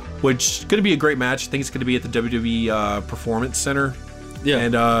 Which is going to be a great match. I think it's going to be at the WWE Performance Center. Yeah.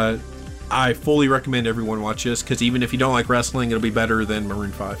 And I fully recommend everyone watch this, because even if you don't like wrestling, it'll be better than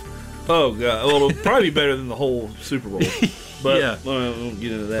Maroon 5. Oh, God. Well, it'll probably be better than the whole Super Bowl. But yeah. I won't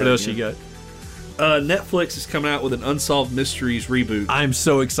get into that. What else you got? Netflix is coming out with an Unsolved Mysteries reboot. I'm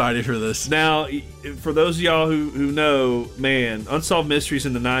so excited for this. Now, for those of y'all who know, man, Unsolved Mysteries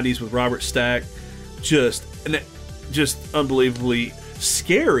in the 90s with Robert Stack, just unbelievably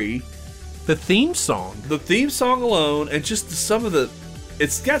scary. The theme song. The theme song alone, and just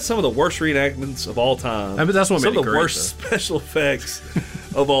it's got some of the worst reenactments of all time. I mean, that's what made some it of the great, worst special effects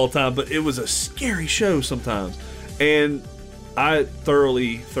of all time. But it was a scary show sometimes, and I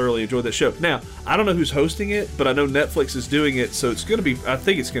thoroughly enjoyed that show. Now, I don't know who's hosting it, but I know Netflix is doing it, so it's going to be. I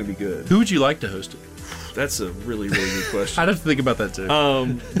think it's going to be good. Who would you like to host it? That's a really good question. I'd have to think about that too.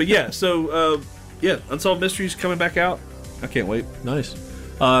 But yeah, so Unsolved Mysteries coming back out. I can't wait. Nice.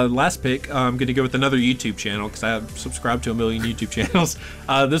 Last pick, I'm going to go with another YouTube channel because I have subscribed to a million YouTube channels.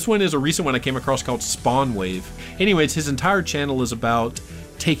 This one is a recent one I came across called Spawn Wave. Anyways, his entire channel is about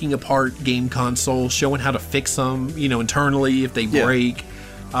taking apart game consoles, showing how to fix them, internally if they break.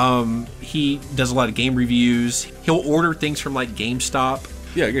 He does a lot of game reviews. He'll order things from like GameStop.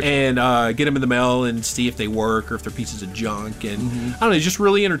 Yeah, I get you. And get them in the mail and see if they work or if they're pieces of junk. And I don't know, he's just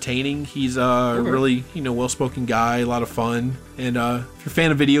really entertaining. He's a really, well-spoken guy, a lot of fun. And if you're a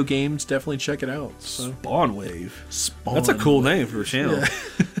fan of video games, definitely check it out. So. Spawn Wave. Spawn. That's a cool name for a channel. Yeah.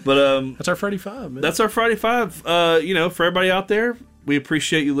 But that's our Friday Five, man. That's our Friday Five. For everybody out there, we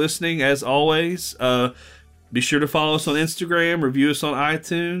appreciate you listening as always. Be sure to follow us on Instagram, review us on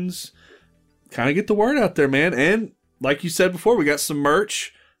iTunes. Kind of get the word out there, man. And like you said before, we got some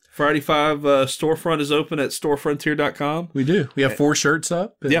merch. Friday Five storefront is open at storefrontier.com. We do. We have 4 shirts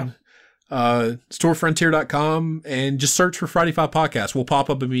up. And, storefrontier.com, and just search for Friday Five Podcast. We'll pop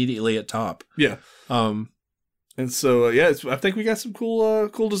up immediately at top. Yeah. And so, I think we got some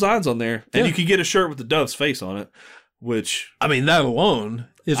cool designs on there. And you can get a shirt with the dove's face on it, which... I mean, that alone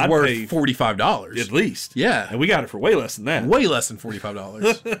is worth $45. At least. Yeah. And we got it for way less than that. Way less than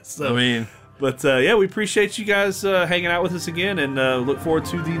 $45. So, I mean... But we appreciate you guys hanging out with us again, and look forward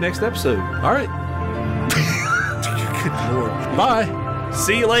to the next episode. All right. Good Lord. Bye.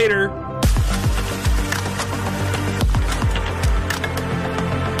 See you later.